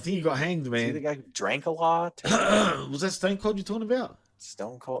hanged. I think he got hanged, man. Was he the guy who drank a lot? Was that Stone Cold you're talking about?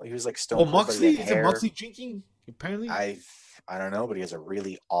 Stone Cold? He was like Stone Cold. Or Moxley? Is it Moxley drinking, apparently? I don't know, but he has a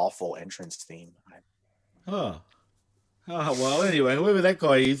really awful entrance theme. Oh, well, anyway, whoever that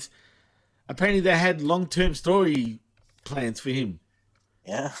guy is, apparently they had long-term story plans for him.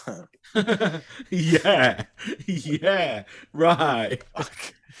 Yeah. yeah, right.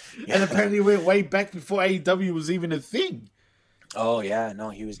 Yeah. And apparently he went way back before AEW was even a thing. Oh yeah, no,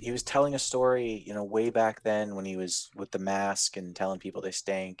 he was telling a story, way back then when he was with the mask and telling people they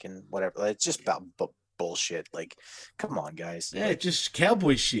stank and whatever. It's just about bullshit. Like, come on, guys. Yeah, Like, just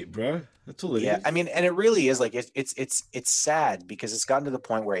cowboy shit, bro. That's all it is. yeah, I mean, and it really is like it's sad because it's gotten to the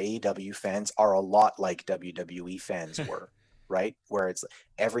point where AEW fans are a lot like WWE fans were. Right, where it's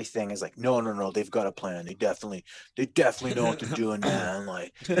everything is like, no, they've got a plan. They definitely know what they're doing, man.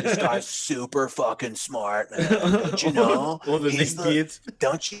 Like, this guy's super fucking smart, man. Don't you know? All the He's Nick Beards.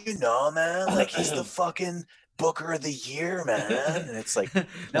 Don't you know, man? Like, he's the fucking Booker of the Year, man. And it's like, no,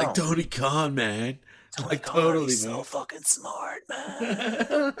 like Tony Khan, man. Like Khan, totally, he's man. so fucking smart,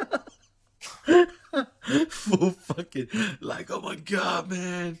 man. Full fucking like, oh my god,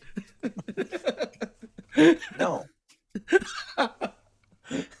 man. No. I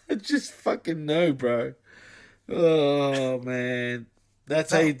just fucking know, bro. Oh man,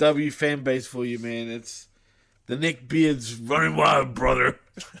 that's AEW fan base for you, man. It's the Nick Beards running wild, brother.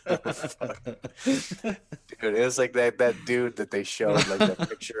 Dude, it was like that dude that they showed, like that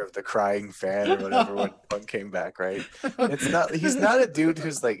picture of the crying fan or whatever when Punk came back, right? He's not a dude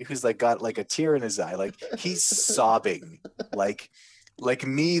who's got like a tear in his eye. Like, he's sobbing like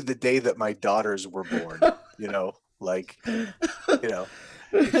me the day that my daughters were born, like,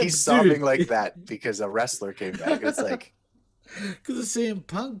 he's sobbing like that because a wrestler came back. It's like, because of CM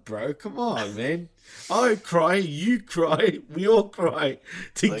Punk, bro. Come on, man. I cry, you cry, we all cry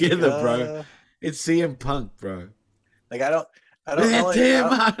together, bro. It's CM Punk, bro. Like, I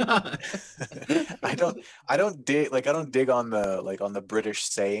don't dig on the British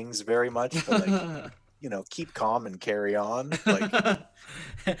sayings very much, but like, keep calm and carry on. Like,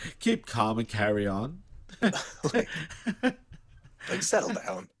 keep calm and carry on. like settle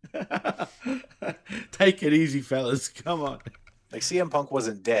down. Take it easy, fellas. Come on. Like, CM Punk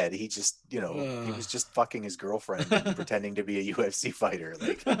wasn't dead. He just, he was just fucking his girlfriend and pretending to be a UFC fighter.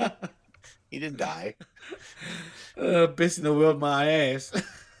 Like, he didn't die. Best in the world, my ass.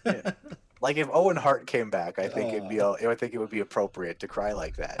 Yeah. Like, if Owen Hart came back, I think it would be appropriate to cry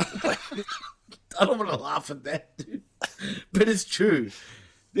like that. Like, I don't want to laugh at that, dude. But it's true.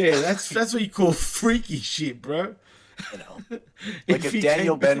 Yeah, that's what you call freaky shit, bro. Like if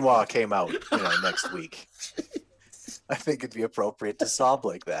Daniel Benoit came out, next week, I think it'd be appropriate to sob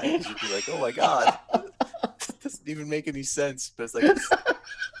like that. You'd be like, oh my god, it doesn't even make any sense. But it's like,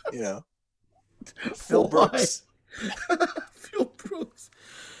 Phil Brooks. Phil Brooks.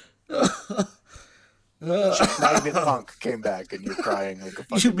 Magnet Punk came back and you're crying like a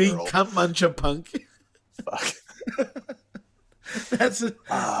fucking You mean girl. cunt muncher Punk? Fuck. That's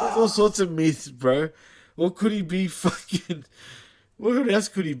all sorts of myths, bro. Or could he be fucking... What else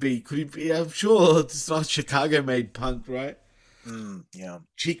could he be? Could he be... I'm sure it's not Chicago-made Punk, right? Yeah.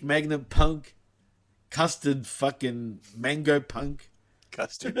 Cheek Magnet Punk. Custard fucking Mango Punk.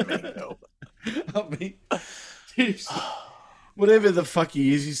 Custard Mango. I mean... Whatever the fuck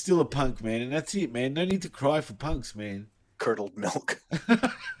he is, he's still a punk, man. And that's it, man. No need to cry for punks, man. Curdled milk.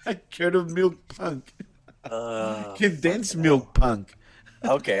 Curdled milk Punk. Condensed milk Punk.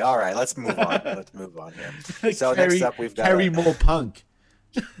 Okay, all right. Let's move on. Here. So next up, we've got carry more Punk.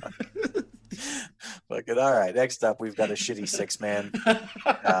 Fucking all right. Next up, we've got a shitty 6-man.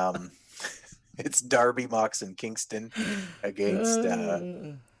 It's Darby, Mox, and Kingston against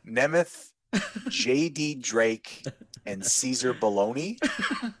Nemeth, J.D. Drake, and Caesar Baloney.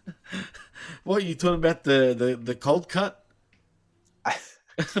 What, you talking about the cold cut?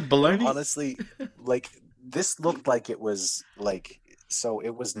 Baloney? Honestly, like, this looked like it was like, so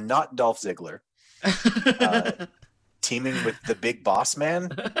it was not Dolph Ziggler teaming with the Big Boss Man.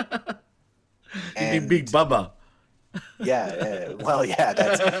 And Big Bubba. Yeah, well, yeah,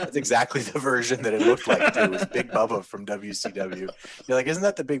 that's exactly the version that it looked like too. It was Big Bubba from WCW. You're like, isn't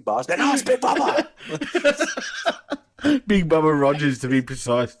that the Big Boss? No, it's Big Bubba. Big Bubba Rogers, to be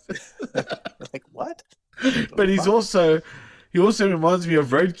precise. Like, what? But he also reminds me of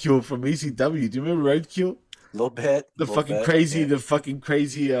Roadkill from ECW. Do you remember Roadkill? A little bit. The fucking crazy, what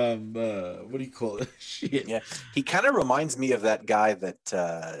do you call it? Shit. Yeah, he kind of reminds me of that guy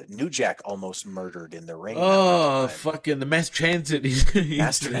that New Jack almost murdered in the ring. Oh, fucking the mass transit.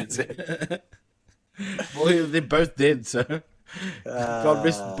 Mass transit. Boy, they're both dead, so God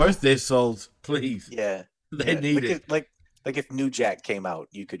rest both their souls, please. Yeah, they need it. Like if New Jack came out,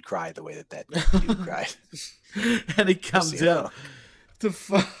 you could cry the way that dude cried. And he comes out to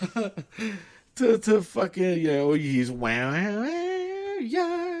fucking, all you hear is wow,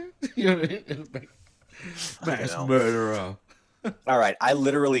 yeah. Mass murderer. All right, I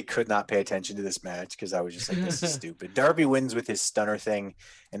literally could not pay attention to this match because I was just like, this is stupid. Darby wins with his stunner thing,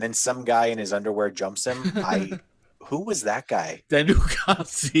 and then some guy in his underwear jumps him. Who was that guy? Daniel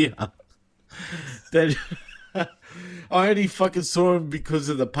Garcia. I only fucking saw him because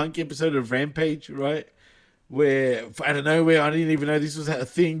of the Punk episode of Rampage, right? Where, out of nowhere, I didn't even know this was a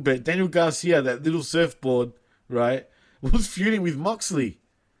thing, but Daniel Garcia, that little surfboard, right, was feuding with Moxley.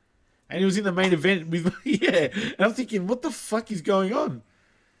 And he was in the main event with, yeah. And I'm thinking, what the fuck is going on?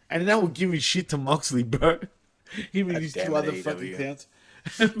 And now we're giving shit to Moxley, bro. Him and his two other fucking clowns.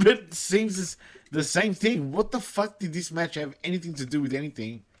 But it seems it's the same thing. What the fuck did this match have anything to do with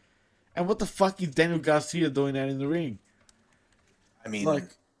anything? And what the fuck is Daniel Garcia doing out in the ring? I mean, like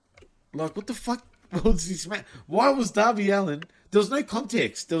what the fuck was this match? Why was Darby Allin? There was no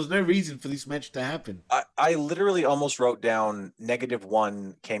context. There was no reason for this match to happen. I literally almost wrote down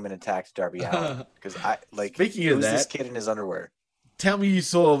 -1 came and attacked Darby Allin because Speaking of who's that, this kid in his underwear? Tell me you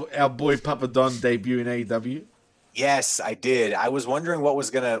saw our boy Papa Don debut in AEW. Yes, I did. I was wondering what it was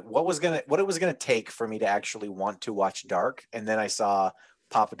gonna take for me to actually want to watch Dark, and then I saw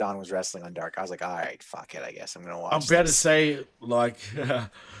Papa Don was wrestling on Dark. I was like, all right, fuck it. I guess I'm gonna watch. I'm proud to say, like I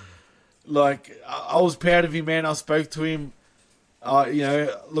was proud of him, man. I spoke to him.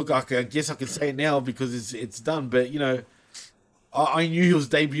 Look, I guess I can say it now because it's done. But I knew he was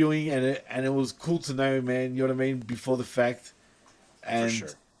debuting, and it was cool to know, man. You know what I mean? Before the fact, and For sure.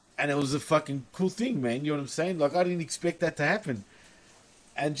 and it was a fucking cool thing, man. You know what I'm saying? Like I didn't expect that to happen,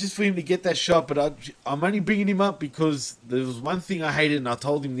 and just for him to get that shot. But I'm only bringing him up because there was one thing I hated, and I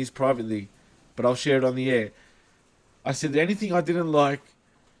told him this privately, but I'll share it on the air. I said the only thing I didn't like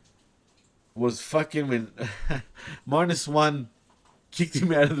was fucking when -1 kicked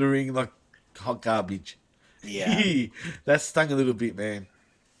him out of the ring like hot garbage. Yeah. That stung a little bit, man.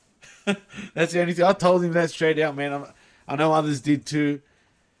 That's the only thing. I told him that straight out, man. I know others did too.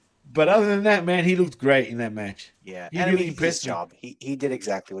 But other than that, man, he looked great in that match. Yeah. He And really I mean, his impressed me. job. He did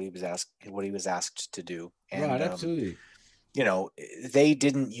exactly what he was asked to do. And, Right, absolutely. They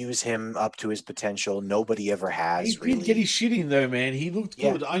didn't use him up to his potential. Nobody ever has. He really. did get his shit in though, man. He looked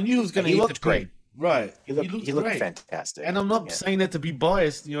Yeah. good. I knew he was going to He hit looked the great. great. Right. He looked great. fantastic. And I'm not saying that to be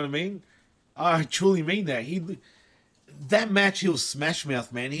biased, you know what I mean? I truly mean that. That match, he was smash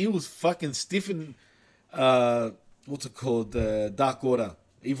mouth, man. He was fucking stiffing, what's it called? Dark Order.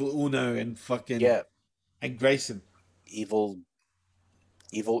 Evil Uno and fucking... Yeah. And Grayson. Evil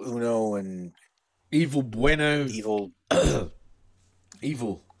Uno and... Evil Bueno. Evil...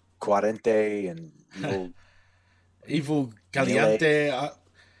 Evil. Quarente and Evil... Evil Caliente.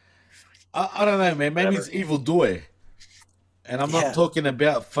 I don't know, man. Maybe it's Evil Due. And I'm not talking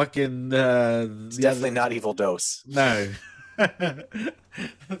about fucking... it's definitely not Evil Dose. No.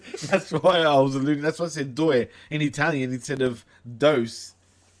 That's why I was alluding. That's why I said due in Italian instead of dose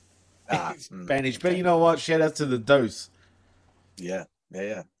in Spanish. But you know what? Shout out to the dose. Yeah.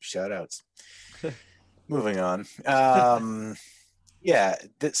 Shout outs. Moving on. So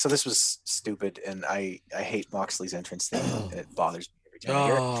this was stupid, and I hate Moxley's entrance thing. It bothers me every time I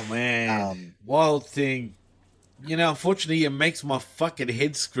hear it. Oh, man. Wild thing. Unfortunately, it makes my fucking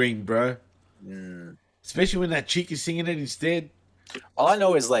head scream, bro. Especially when that chick is singing it instead. All I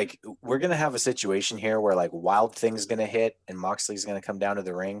know is, we're going to have a situation here where, Wild Thing's going to hit and Moxley's going to come down to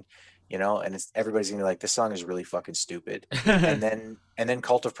the ring, and everybody's going to be like, this song is really fucking stupid. and then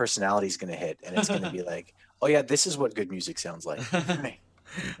Cult of Personality is going to hit, and it's going to be like, oh, yeah, this is what good music sounds like.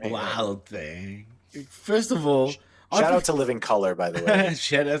 Wild Thing. First of all... Shout out to Living Color, by the way.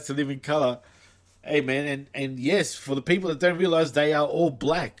 Shout out to Living Color. Hey, man, and yes, for the people that don't realize they are all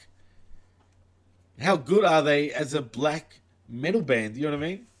black. How good are they as a black metal band? You know what I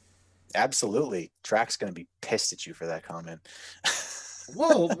mean? Absolutely. Track's going to be pissed at you for that comment.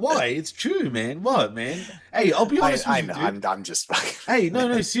 Well, why? It's true, man. What, man? Hey, I'll be honest with you, dude. I'm just fucking... Hey,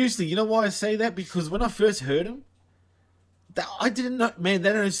 no, seriously. You know why I say that? Because when I first heard them, I didn't know, man,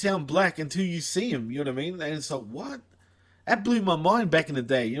 they don't sound black until you see them. You know what I mean? And it's like, what? That blew my mind back in the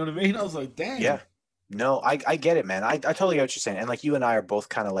day. You know what I mean? I was like, damn. Yeah. No, I get it, man. I totally get what you're saying. And you and I are both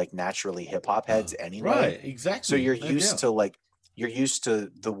kind of naturally hip hop heads anyway. Right, exactly. So you're used to you're used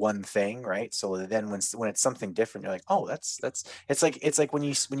to the one thing, right? So then when it's something different, you're like, oh, that's it's like when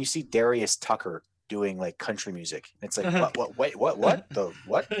you see Darius Tucker doing country music. It's like what the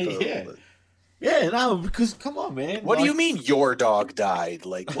what? Yeah. Yeah, no, because come on, man. What do you mean your dog died?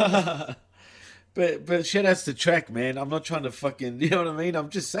 What? But shout outs to Track, man. I'm not trying to fucking, you know what I mean? I'm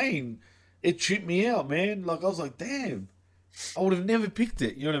just saying it tripped me out, man. I was like, damn, I would have never picked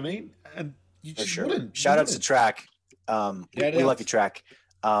it. You know what I mean? And you just wouldn't. Shout out to Track. We love you, Track.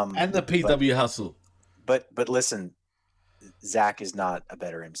 And the PW Hustle. But listen, Zach is not a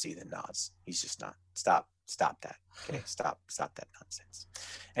better MC than Nas. He's just not. Stop that. Okay, stop that nonsense.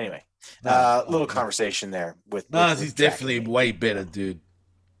 Anyway, little conversation there with Nas. with He's Track definitely and me. way better, dude.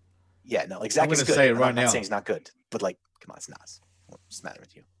 Yeah, no, like Zach I'm is gonna good. say it I'm right not now. saying he's not good, but like, come on, it's Nas. What's the matter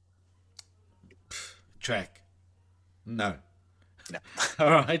with you? Track. No. No. All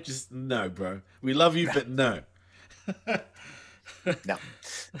right, just no, bro. We love you, but no. No.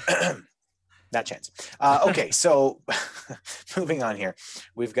 Not chance. Okay, so moving on here.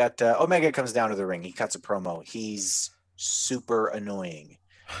 We've got Omega comes down to the ring. He cuts a promo. He's super annoying.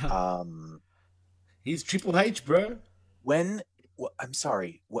 He's Triple H, bro. I'm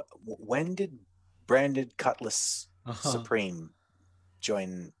sorry. When did Branded Cutlass Supreme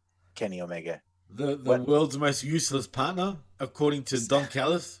join Kenny Omega? The world's most useless partner, according to Don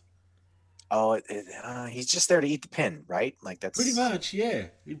Callis. Oh, he's just there to eat the pin, right? Like that's Pretty much, yeah.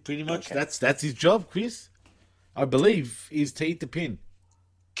 Pretty much. Okay. That's his job, Chris. I believe is to eat the pin.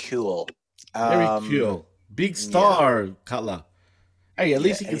 Cool. Very cool. Big star, Cutler. Hey, at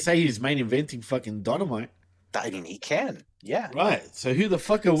least he can say he's main inventing fucking Dynamite. I mean, he can. Yeah. Right. So who the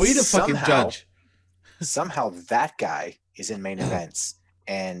fuck are we to fucking judge? Somehow that guy is in main events,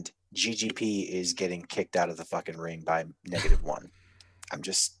 and GGP is getting kicked out of the fucking ring by -1. I'm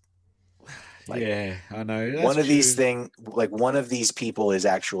just. Like, yeah, I know. That's one of these true. one of these people is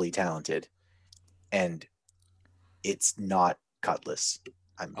actually talented, and it's not Cutlass.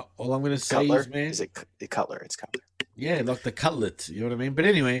 All I'm going to say Cutler? is, man. Is it Cutler? It's Cutler. Yeah, like the cutlet. You know what I mean? But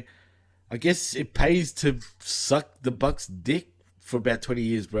anyway, I guess it pays to suck the Bucks' dick for about 20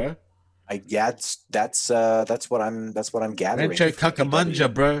 years, bro. That's what I'm gathering. Rancho from Cucamonga,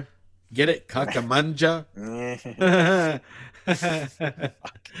 AEW. bro. Get it? Cucamonga.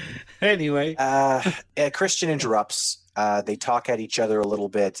 Anyway. Christian interrupts. They talk at each other a little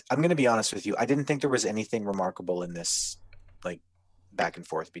bit. I'm going to be honest with you. I didn't think there was anything remarkable in this, like, back and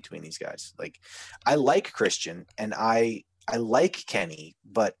forth between these guys. Like, I like Christian and I like Kenny,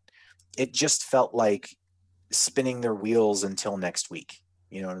 but it just felt like spinning their wheels until next week.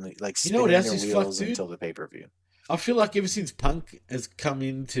 You know what I mean? Like spinning their wheels until the pay-per-view. I feel like ever since Punk has come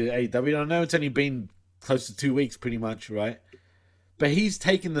into AEW, I know it's only been close to 2 weeks pretty much, right? But he's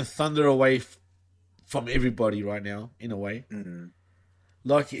taken the thunder away from everybody right now, in a way. Mm-hmm.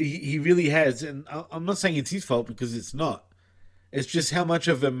 Like, he really has. And I'm not saying it's his fault, because it's not. It's just how much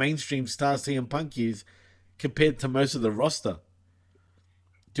of a mainstream star CM Punk is compared to most of the roster.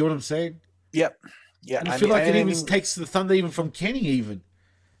 Do you know what I'm saying? Yep. Yeah. And I feel like it even takes the thunder even from Kenny, even.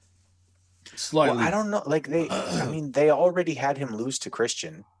 Slightly. Well, I don't know. Like, they already had him lose to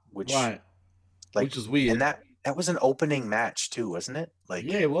Christian, which... Right. Like, which is weird. And that was an opening match too, wasn't it? Like,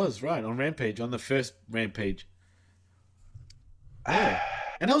 yeah, it was, right, on Rampage, on the first Rampage. Yeah.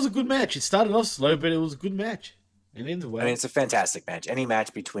 And that was a good match. It started off slow, but it was a good match. It ended well. I mean, it's a fantastic match. Any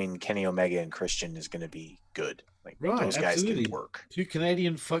match between Kenny Omega and Christian is going to be good. Like, right, those guys can work. Two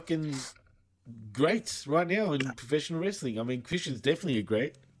Canadian fucking greats right now in professional wrestling. I mean, Christian's definitely a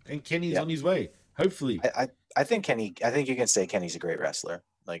great, and Kenny's on his way. Hopefully. I think you can say Kenny's a great wrestler.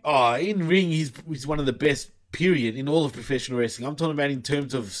 Like, in ring, he's one of the best, period, in all of professional wrestling. I'm talking about in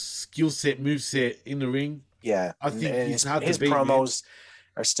terms of skill set, move set in the ring. Yeah, I think he's hard his to beat. Promos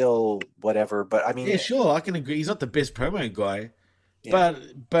are still whatever, but I mean, yeah, sure, I can agree. He's not the best promo guy,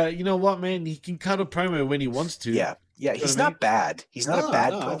 but you know what, man, he can cut a promo when he wants to. Yeah, he's not bad. He's not a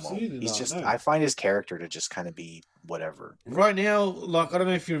bad promo. He's just I find his character to just kind of be whatever. Right now, like, I don't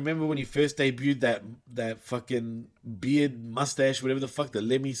know if you remember when he first debuted that fucking beard, mustache, whatever the fuck, the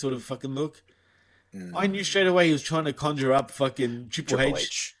Lemmy sort of fucking look. I knew straight away he was trying to conjure up fucking Triple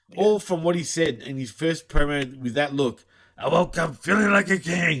H. All from what he said in his first promo with that look. I woke up feeling like a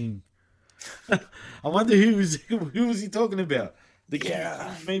king. I wonder who was he talking about? The king,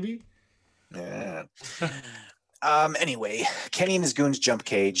 maybe? Yeah. Anyway, Kenny and his goons jump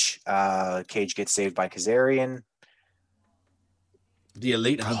Cage. Cage gets saved by Kazarian. The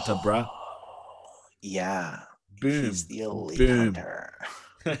elite hunter, bruh. Yeah. Boom. He's the elite Boom. hunter.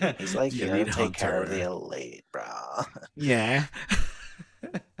 He's like, you know, take care of the elite, bro. Yeah.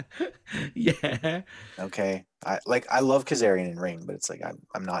 Yeah. Okay. I love Kazarian in ring, but it's like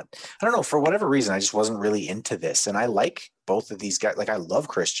I'm not. I don't know, for whatever reason I just wasn't really into this, and I like both of these guys. Like, I love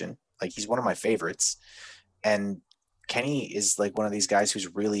Christian. Like, he's one of my favorites, and Kenny is like one of these guys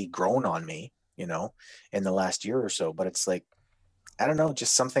who's really grown on me, you know, in the last year or so. But it's like, I don't know,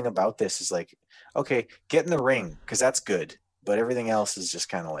 just something about this is like, okay, get in the ring because that's good, but everything else is just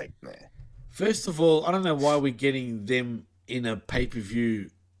kind of like, meh. First of all, I don't know why we're getting them in a pay-per-view,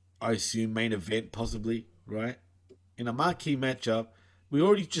 I assume main event possibly, right? In a marquee matchup, We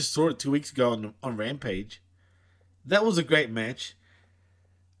already just saw it 2 weeks ago on Rampage. That was a great match.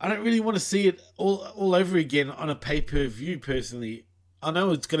 I don't really want to see it all over again on a pay-per-view, personally. I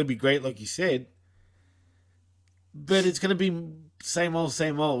know it's going to be great, like you said, but it's going to be same old,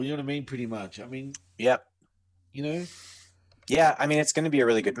 you know what I mean, pretty much. I mean... Yep. You know? Yeah, I mean, it's going to be a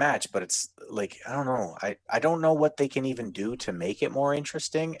really good match, but it's like, I don't know. I don't know what they can even do to make it more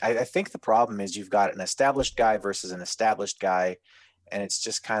interesting. I think the problem is you've got an established guy versus an established guy, and it's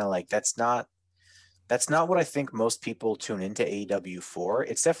just kind of like, that's not what I think most people tune into AEW for.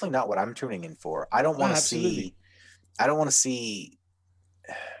 It's definitely not what I'm tuning in for. I don't want to see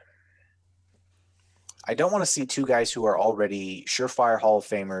two guys who are already surefire Hall of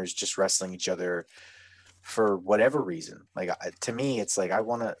Famers just wrestling each other for whatever reason. Like, to me, it's like I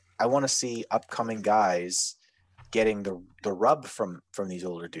want to see upcoming guys getting the rub from these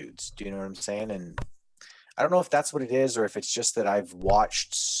older dudes. Do you know what I'm saying? And I don't know if that's what it is, or if it's just that I've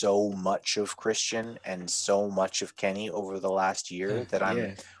watched so much of Christian and so much of Kenny over the last year that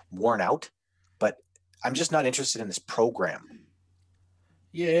I'm worn out. But I'm just not interested in this program.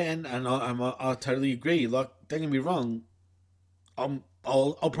 Yeah, and I totally agree. Like, don't get me wrong, I'll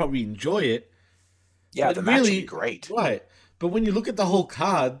probably enjoy it. Yeah, but the match will be great. Right. But when you look at the whole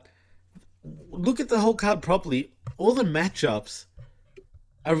card properly, all the matchups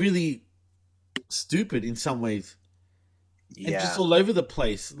are really stupid in some ways. Yeah. And just all over the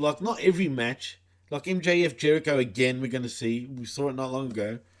place. Like, not every match. Like MJF Jericho again, we're going to see. We saw it not long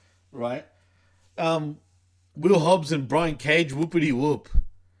ago. Right? Will Hobbs and Brian Cage, whoopity whoop.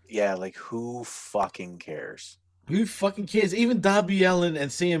 Yeah, like, who fucking cares? Who fucking cares? Even Darby Allin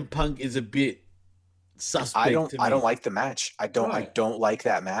and CM Punk is a bit suspect. I don't like the match. I don't like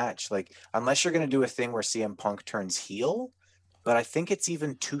that match. Like, unless you're gonna do a thing where CM Punk turns heel, but I think it's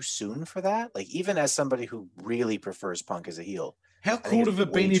even too soon for that. Like, even as somebody who really prefers Punk as a heel. How cool would it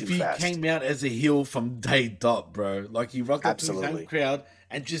have been if he came out as a heel from day dot, bro? Like, he rocked up to his own crowd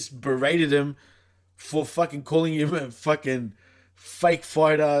and just berated him for fucking calling him a fucking fake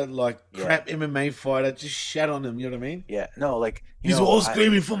fighter, like crap MMA fighter. Just shat on him, you know what I mean? Yeah, no, like, he's all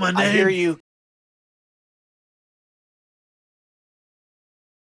screaming for my name. I hear you.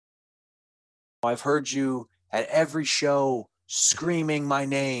 I've heard you at every show screaming my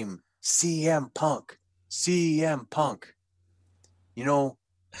name, CM Punk, CM Punk. You know,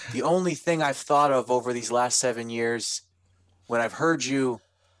 the only thing I've thought of over these last 7 years when I've heard you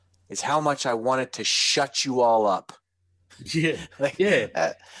is how much I wanted to shut you all up. Yeah,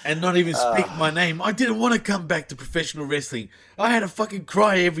 and not even speak my name. I didn't want to come back to professional wrestling. I had to fucking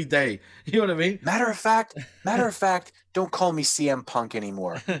cry every day. You know what I mean? Matter of fact, don't call me CM Punk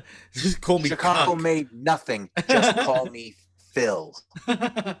anymore. Just call me Chicago Punk. made nothing. Just call me Phil.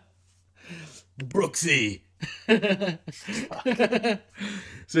 Brooksy.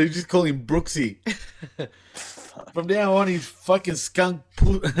 So you just call him Brooksy. From now on, he's fucking skunk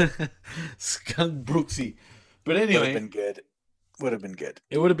Brooksy. But anyway, would have been good.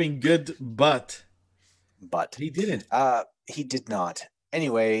 It would have been good, but he didn't. He did not.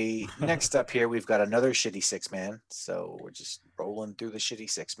 Anyway, next up here, we've got another shitty 6-man. So we're just rolling through the shitty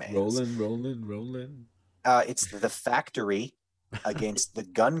 6-man. Rolling. It's the Factory against the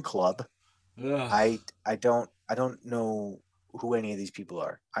Gun Club. I don't know who any of these people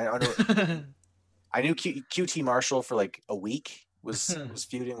are. I knew QT Marshall for like a week. Was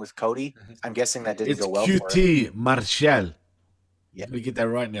feuding with Cody. I'm guessing that didn't go well for him. It's QT Marshall. Yeah. We get that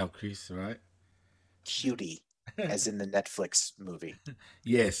right now, Chris, right? Cutie, as in the Netflix movie.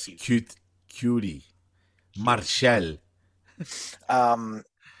 Yes, cutie. Marshall. That's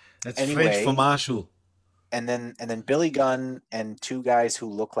French for Marshall. And then Billy Gunn and two guys who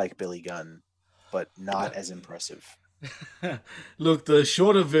look like Billy Gunn, but not as impressive. Look, the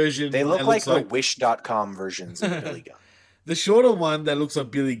shorter version... They look like the Wish.com versions of Billy Gunn. The shorter one that looks like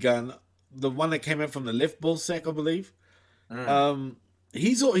Billy Gunn, the one that came out from the left ball sack, I believe.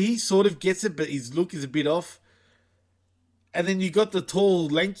 He sort of gets it, but his look is a bit off. And then you got the tall,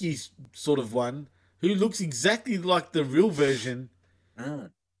 lanky sort of one who looks exactly like the real version,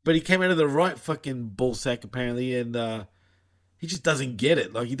 but he came out of the right fucking ball sack apparently, and he just doesn't get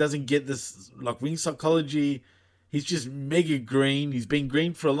it. Like, he doesn't get this like ring psychology. He's just mega green. He's been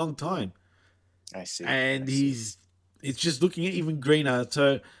green for a long time. I see. And it's just looking even greener.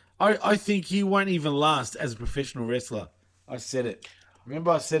 So I think he won't even last as a professional wrestler. I said it.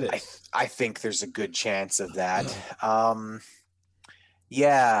 Remember I said it. I think there's a good chance of that.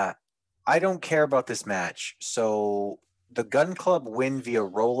 Yeah, I don't care about this match. So the Gun Club win via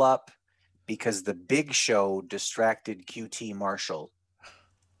roll-up because the Big Show distracted QT Marshall.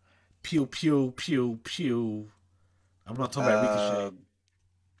 Pew, pew, pew, pew. I'm not talking about Ricochet.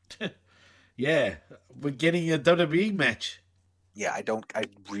 Yeah, we're getting a WWE match. Yeah, I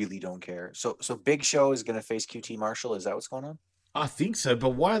really don't care. So Big Show is gonna face QT Marshall. Is that what's going on? I think so, but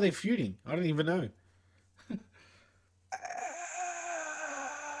why are they feuding? I don't even know.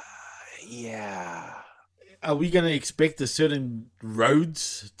 Yeah. Are we going to expect a certain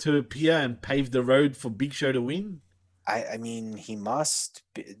roads to appear and pave the road for Big Show to win? I mean, he must.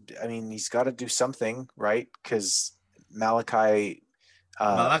 I mean, he's got to do something, right? Because Malachi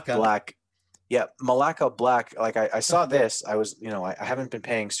Malaka. Black. Yeah, Malaka Black. Like I saw this. I was, I haven't been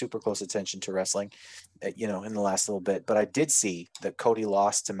paying super close attention to wrestling, in the last little bit, but I did see that Cody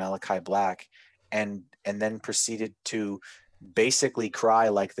lost to Malachi Black, and then proceeded to basically cry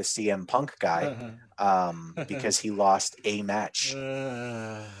like the CM Punk guy, because he lost a match.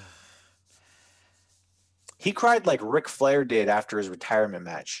 He cried like Ric Flair did after his retirement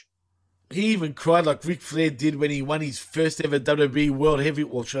match. He even cried like Ric Flair did when he won his first ever WWE World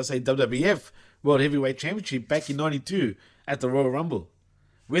Heavyweight, or should I say WWF World Heavyweight Championship back in '92 at the Royal Rumble.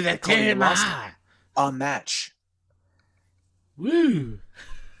 With a 10 a match. Woo.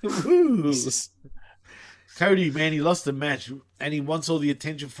 Woo. Cody, man, he lost the match and he wants all the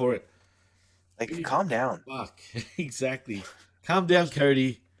attention for it. Like, calm down. Fuck. Exactly. Calm down,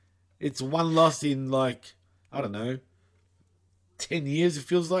 Cody. It's one loss in, like, I don't know, 10 years, it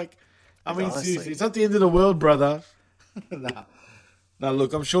feels like. I mean, Honestly. seriously, it's not the end of the world, brother. Nah. Now,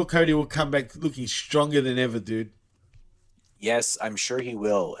 look, I'm sure Cody will come back looking stronger than ever, dude. Yes, I'm sure he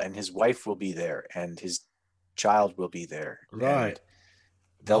will. And his wife will be there. And his child will be there. Right.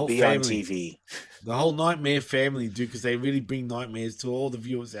 They'll be family. on TV. The whole Nightmare family, dude, because they really bring nightmares to all the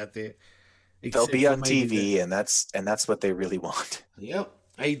viewers out there. They'll be on TV, and that's what they really want. Yep.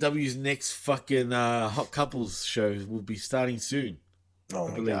 AEW's next fucking Hot Couples show will be starting soon. Oh,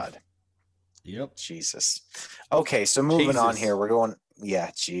 my God. Yep. Jesus. Okay, so moving on here. We're going...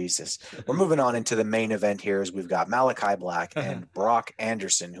 Yeah, Jesus. We're moving on into the main event here as we've got Malachi Black and Brock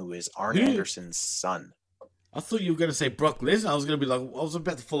Anderson, who is Arn Anderson's son. I thought you were going to say Brock Lesnar. I was going to be like, I was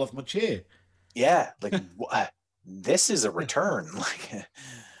about to fall off my chair. Yeah, like, this is a return. Like,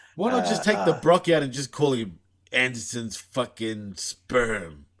 why not just take the Brock out and just call him Anderson's fucking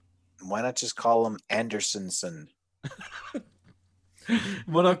sperm? Why not just call him Andersonson?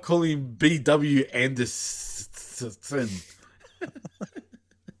 Why not call him BW Anderson?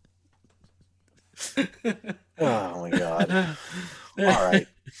 Oh, my God. All right.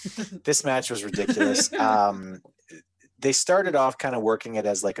 This match was ridiculous. They started off kind of working it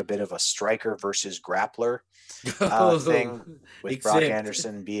as like a bit of a striker versus grappler thing, with Brock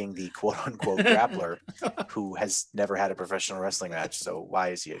Anderson being the quote-unquote grappler who has never had a professional wrestling match. So why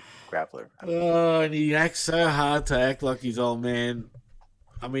is he a grappler? And he acts so hard to act like his old man.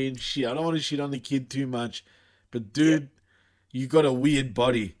 I mean, shit, I don't want to shit on the kid too much, but dude, you got a weird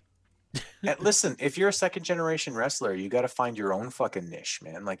body. And listen, if you're a second generation wrestler, you got to find your own fucking niche,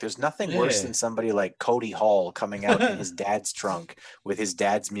 man. Like, there's nothing worse than somebody like Cody Hall coming out in his dad's trunk with his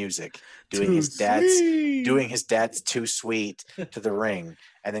dad's music, doing his dad's Too Sweet to the ring,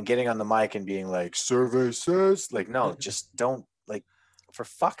 and then getting on the mic and being like, survey says, like, no, just don't, like, for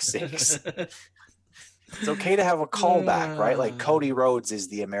fuck's sakes. It's okay to have a callback, right? Like, Cody Rhodes is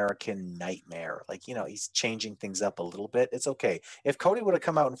the American Nightmare. Like, he's changing things up a little bit. It's okay. If Cody would have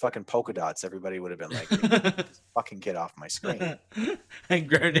come out in fucking polka dots, everybody would have been like, "Just fucking get off my screen." And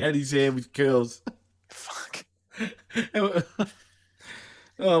grown out his hair with curls. Fuck.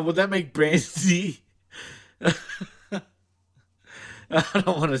 Oh, would that make Brandy? I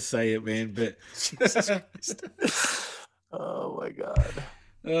don't want to say it, man, but... Oh, my God.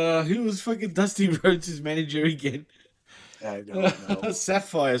 Who was fucking Dusty Rhodes' manager again? I don't know.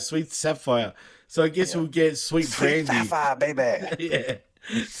 Sapphire, Sweet Sapphire. So I guess we'll get Sweet Brandy. Sweet Sapphire, baby. Yeah.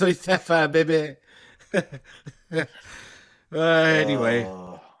 Sweet Sapphire, baby. Anyway.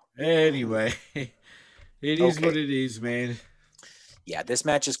 It is what it is, man. Yeah, this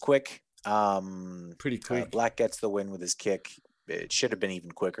match is quick. Pretty quick. Black gets the win with his kick. It should have been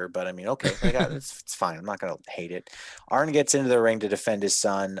even quicker, but I mean, okay, it's fine. I'm not going to hate it. Arn gets into the ring to defend his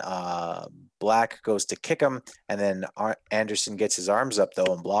son. Black goes to kick him, and then Anderson gets his arms up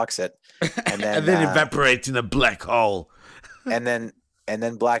though and blocks it, and then evaporates in a black hole. and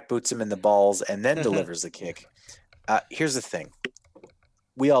then Black boots him in the balls and then delivers the kick. Here's the thing: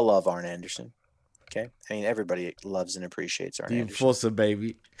 we all love Arn Anderson. Okay, I mean, everybody loves and appreciates Arn Anderson. The enforcer,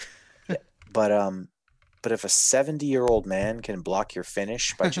 baby. Yeah, but if a 70-year-old man can block your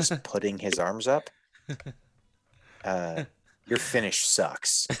finish by just putting his arms up, your finish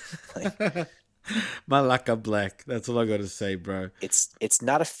sucks. Like, Malaka Black. That's all I got to say, bro. It's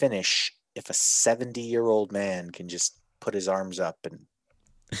not a finish if a 70-year-old man can just put his arms up and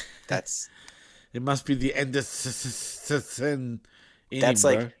That's It must be the Anderson inning, that's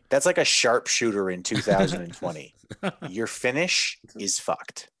bro. like that's like a sharpshooter in 2020. Your finish is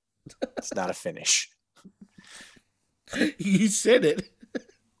fucked. It's not a finish. You said it.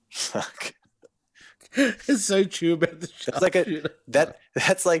 Fuck. It's so true about the It's like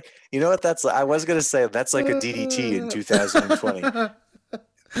that's like, you know what that's like? I was gonna say that's like a DDT in 2020.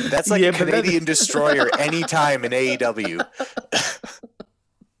 That's like a Canadian destroyer anytime in AEW.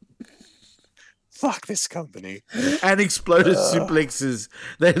 Fuck this company. And exploded suplexes.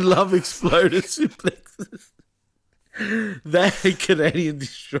 They love exploded suplexes. They're Canadian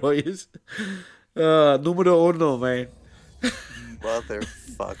destroyers. Numero uno, man.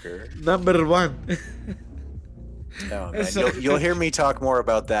 Motherfucker. Number one. No, man. You'll hear me talk more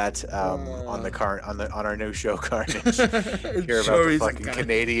about that on our new show Carnage. Hear about the fucking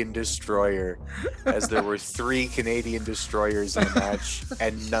Canadian destroyer, as there were 3 Canadian destroyers in the match,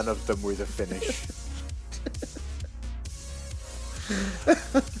 and none of them were the finish.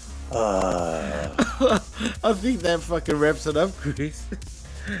 I think that fucking wraps it up, Chris.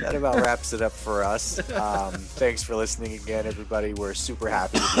 That about wraps it up for us. Thanks for listening again, everybody. We're super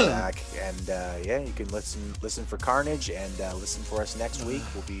happy to be back, and yeah, you can listen for Carnage and listen for us next week.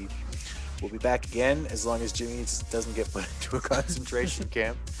 We'll be back again as long as Jimmy doesn't get put into a concentration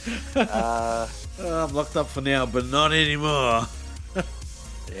camp. I'm locked up for now, but not anymore.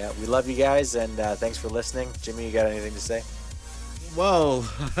 Yeah, we love you guys, and thanks for listening. Jimmy, you got anything to say? Well,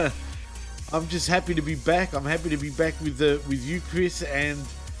 I'm just happy to be back. I'm happy to be back with you, Chris, and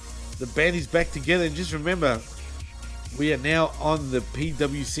the band is back together. And just remember, we are now on the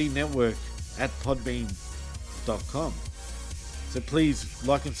PWC network at podbean.com. So please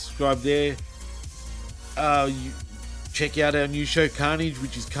like and subscribe there. You check out our new show Carnage,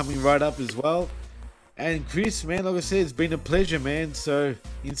 which is coming right up as well. And Chris, man, like I said, it's been a pleasure, man. So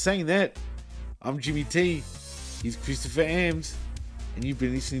in saying that, I'm Jimmy T. He's Christopher Ambs. And you've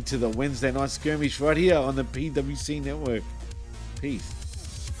been listening to the Wednesday Night Skirmish right here on the PWC Network. Peace.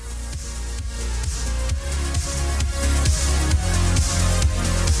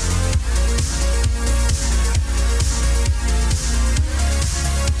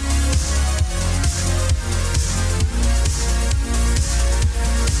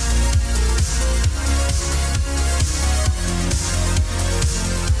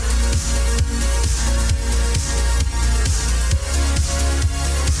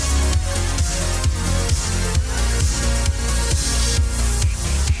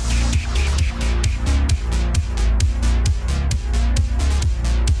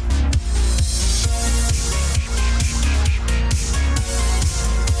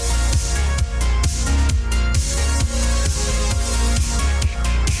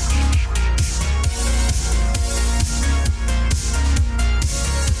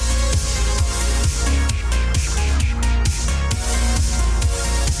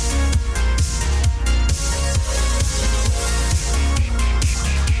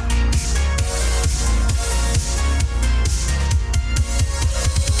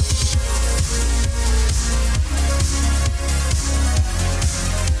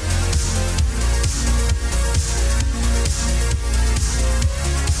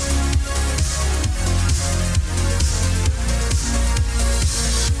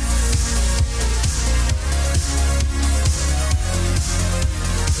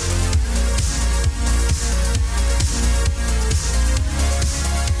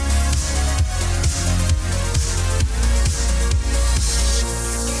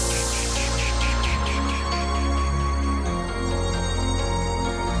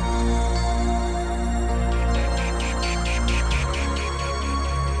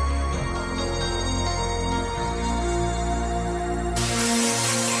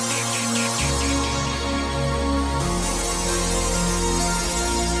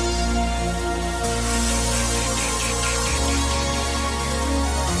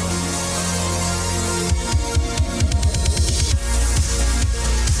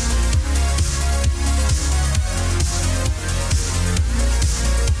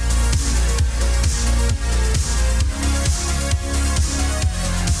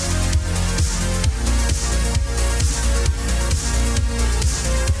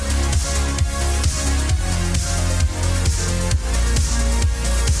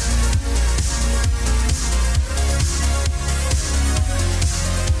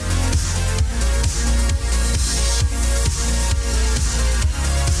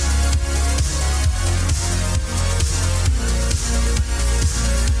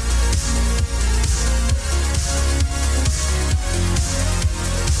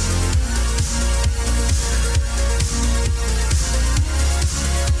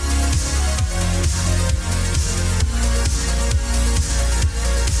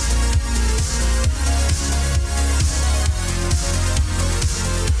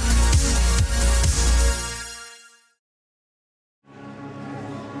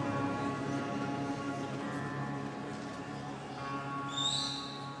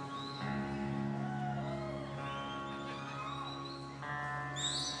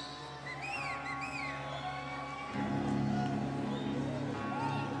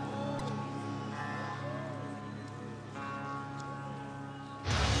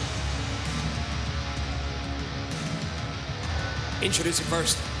 Introducing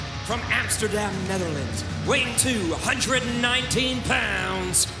first, from Amsterdam, Netherlands, weighing 219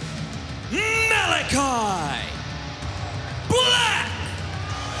 pounds, Malachi Black!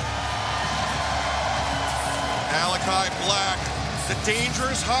 Malachi Black, the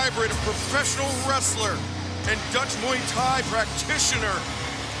dangerous hybrid of professional wrestler and Dutch Muay Thai practitioner.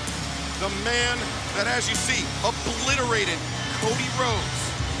 The man that, as you see, obliterated Cody Rhodes.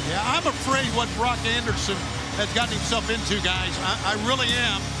 Yeah, I'm afraid what Brock Anderson has gotten himself into, guys. I really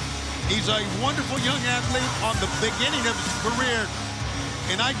am. He's a wonderful young athlete on the beginning of his career.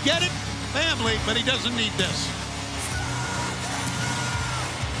 And I get it, family, but he doesn't need this.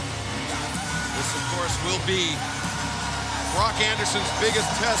 This, of course, will be Brock Anderson's biggest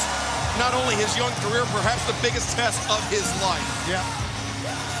test. Not only his young career, perhaps the biggest test of his life. Yeah.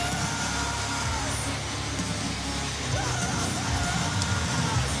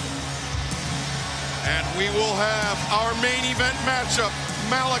 And we will have our main event matchup,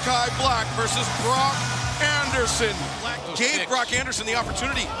 Malachi Black versus Brock Anderson. Black gave Brock Anderson the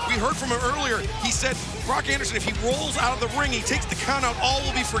opportunity. We heard from him earlier. He said, Brock Anderson, if he rolls out of the ring, he takes the count out, all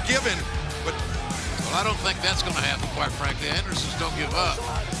will be forgiven. But well, I don't think that's going to happen, quite frankly. Andersons don't give up.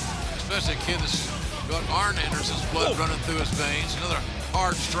 Especially a kid that's got Arn Anderson's blood running through his veins. Another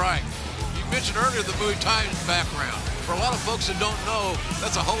hard strike. You mentioned earlier the Muay Thai background. For a lot of folks that don't know,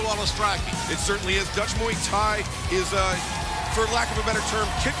 that's a whole lot of striking. It certainly is. Dutch Muay Thai is, for lack of a better term,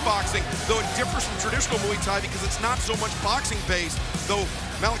 kickboxing, though it differs from traditional Muay Thai because it's not so much boxing-based, though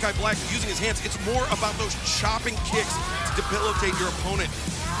Malachi Black using his hands, it's more about those chopping kicks to debilitate your opponent,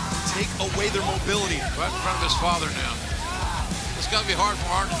 to take away their mobility. Right in front of his father now. It's got to be hard for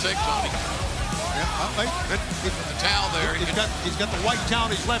Arn to take, Tony. Yeah, the towel there. He's got the white towel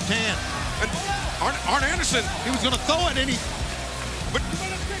in his left hand. And Arn Anderson, he was going to throw it, and but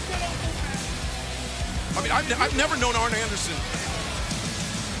I mean, I've never known Arn Anderson.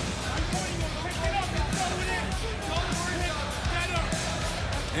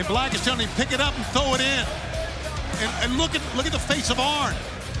 And Black is telling him, pick it up and throw it in. And look at the face of Arn.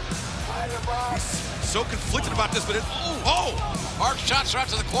 He's so conflicted about this, but hard shots right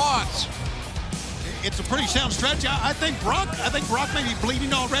to the quads. It's a pretty sound stretch. I think Brock may be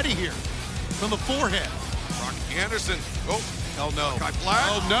bleeding already here from the forehead. Brock Anderson. Oh, hell no. Malachi Black.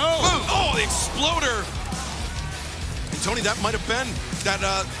 Oh, no. Boom. Oh, the exploder. And Tony, that might have been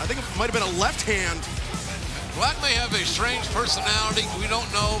I think it might have been a left hand. Black may have a strange personality. We don't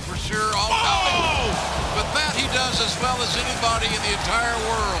know for sure all about him. But that he does as well as anybody in the entire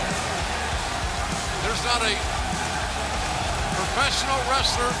world. There's not a professional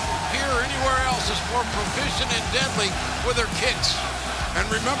wrestler here or anywhere else is more proficient and deadly with their kicks. And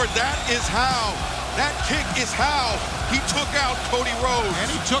remember, that kick is how he took out Cody Rhodes.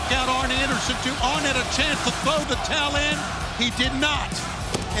 And he took out Arn Anderson too. Arn had a chance to throw the towel in. He did not.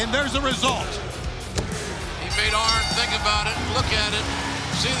 And there's the result. He made Arn think about it, look at it,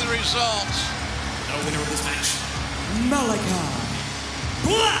 see the results. The winner of this match, Malachi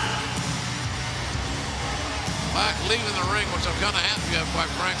Black. Black leaving the ring, which I'm kind of happy of,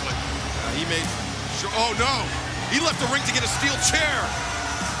 quite frankly. He made sure. Oh no! He left the ring to get a steel chair.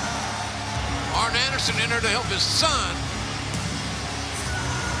 Arn Anderson entered to help his son.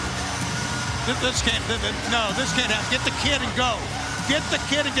 This can't happen. Get the kid and go. Get the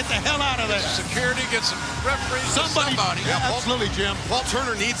kid and get the hell out of there. Security, get some referees, somebody. Yeah, absolutely, Jim. Paul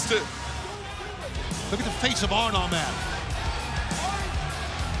Turner needs to. Look at the face of Arn on that.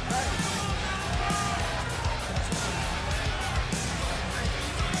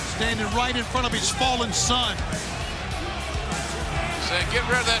 Standing right in front of his fallen son. Saying, get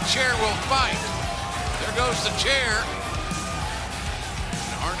rid of that chair, we'll fight. There goes the chair.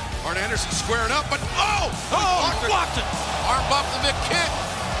 Arn Anderson squaring up, but blocked it. Arn blocked the big kick.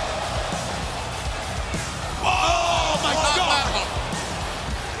 Oh my God!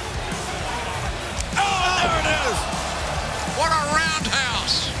 Oh, there it is. What a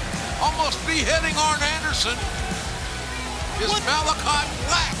roundhouse. Almost beheading Arn Anderson. Is Malachi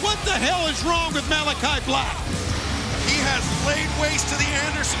Black. What the hell is wrong with Malachi Black? He has laid waste to the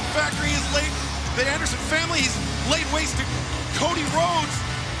Anderson factory. The Anderson family. He's laid waste to Cody Rhodes.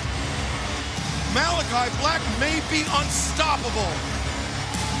 Malachi Black may be unstoppable.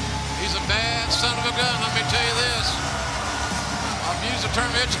 He's a bad son of a gun, let me tell you this. I've used the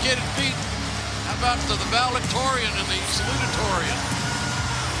term educated feet. How about the valedictorian and the salutatorian?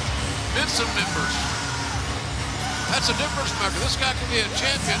 Vincent members. That's a difference maker. This guy can be a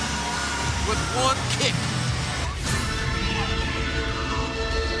champion with one kick.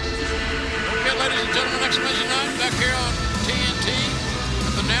 Okay, ladies and gentlemen, next match tonight, back here on TNT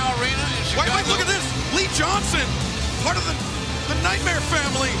at the Now Arena in Chicago. Wait, look at this. Lee Johnson, part of the the Nightmare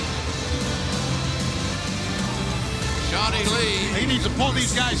family. Johnny Lee. He needs to pull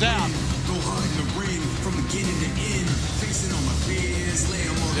these guys out. Go hard in the ring from beginning to end. Facing all my fears, lay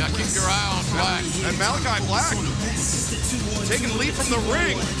 'em on Yeah, keep your eye on Black. And Malachi Black taking the lead from the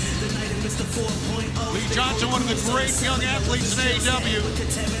ring. Lee Johnson, one of the great young athletes in AEW.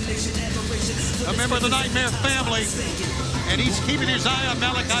 A member of the Nightmare family. And he's keeping his eye on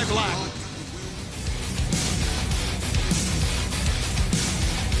Malachi Black.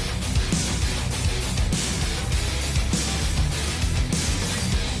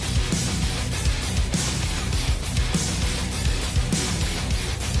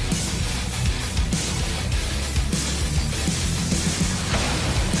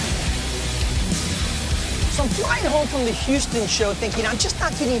 So I'm flying home from the Houston show thinking I'm just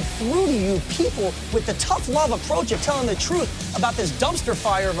not getting through to you people with the tough love approach of telling the truth about this dumpster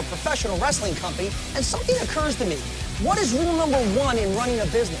fire of a professional wrestling company, and something occurs to me. What is rule number one in running a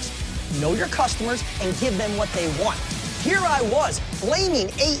business? Know your customers and give them what they want. Here I was, blaming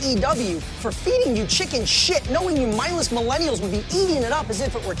AEW for feeding you chicken shit, knowing you mindless millennials would be eating it up as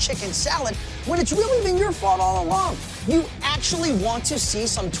if it were chicken salad, when it's really been your fault all along. You actually want to see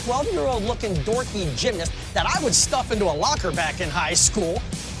some 12-year-old looking dorky gymnast that I would stuff into a locker back in high school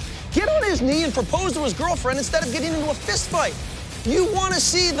get on his knee and propose to his girlfriend instead of getting into a fist fight. You want to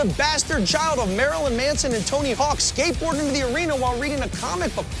see the bastard child of Marilyn Manson and Tony Hawk skateboard into the arena while reading a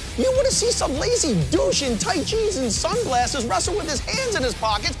comic book. You want to see some lazy douche in tight jeans and sunglasses wrestle with his hands in his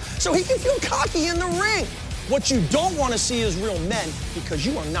pockets so he can feel cocky in the ring. What you don't want to see is real men, because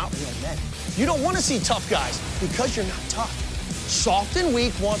you are not real men. You don't want to see tough guys because you're not tough. Soft and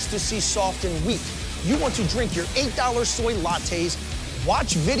Weak wants to see soft and weak. You want to drink your $8 soy lattes,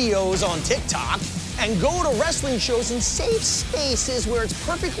 watch videos on TikTok, and go to wrestling shows in safe spaces where it's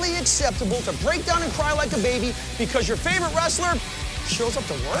perfectly acceptable to break down and cry like a baby because your favorite wrestler shows up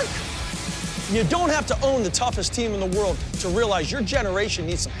to work. You don't have to own the toughest team in the world to realize your generation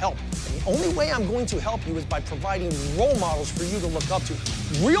needs some help. And the only way I'm going to help you is by providing role models for you to look up to.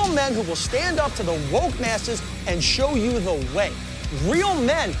 Real men who will stand up to the woke masses and show you the way. Real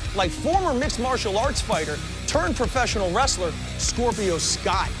men like former mixed martial arts fighter turned professional wrestler Scorpio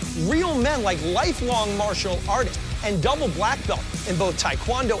Sky. Real men like lifelong martial artist and double black belt in both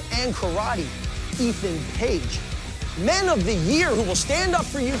Taekwondo and karate, Ethan Page. Men of the year who will stand up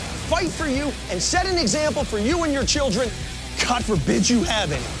for you, fight for you, and set an example for you and your children. God forbid you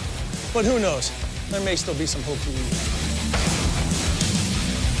have any. But who knows? There may still be some hope for you.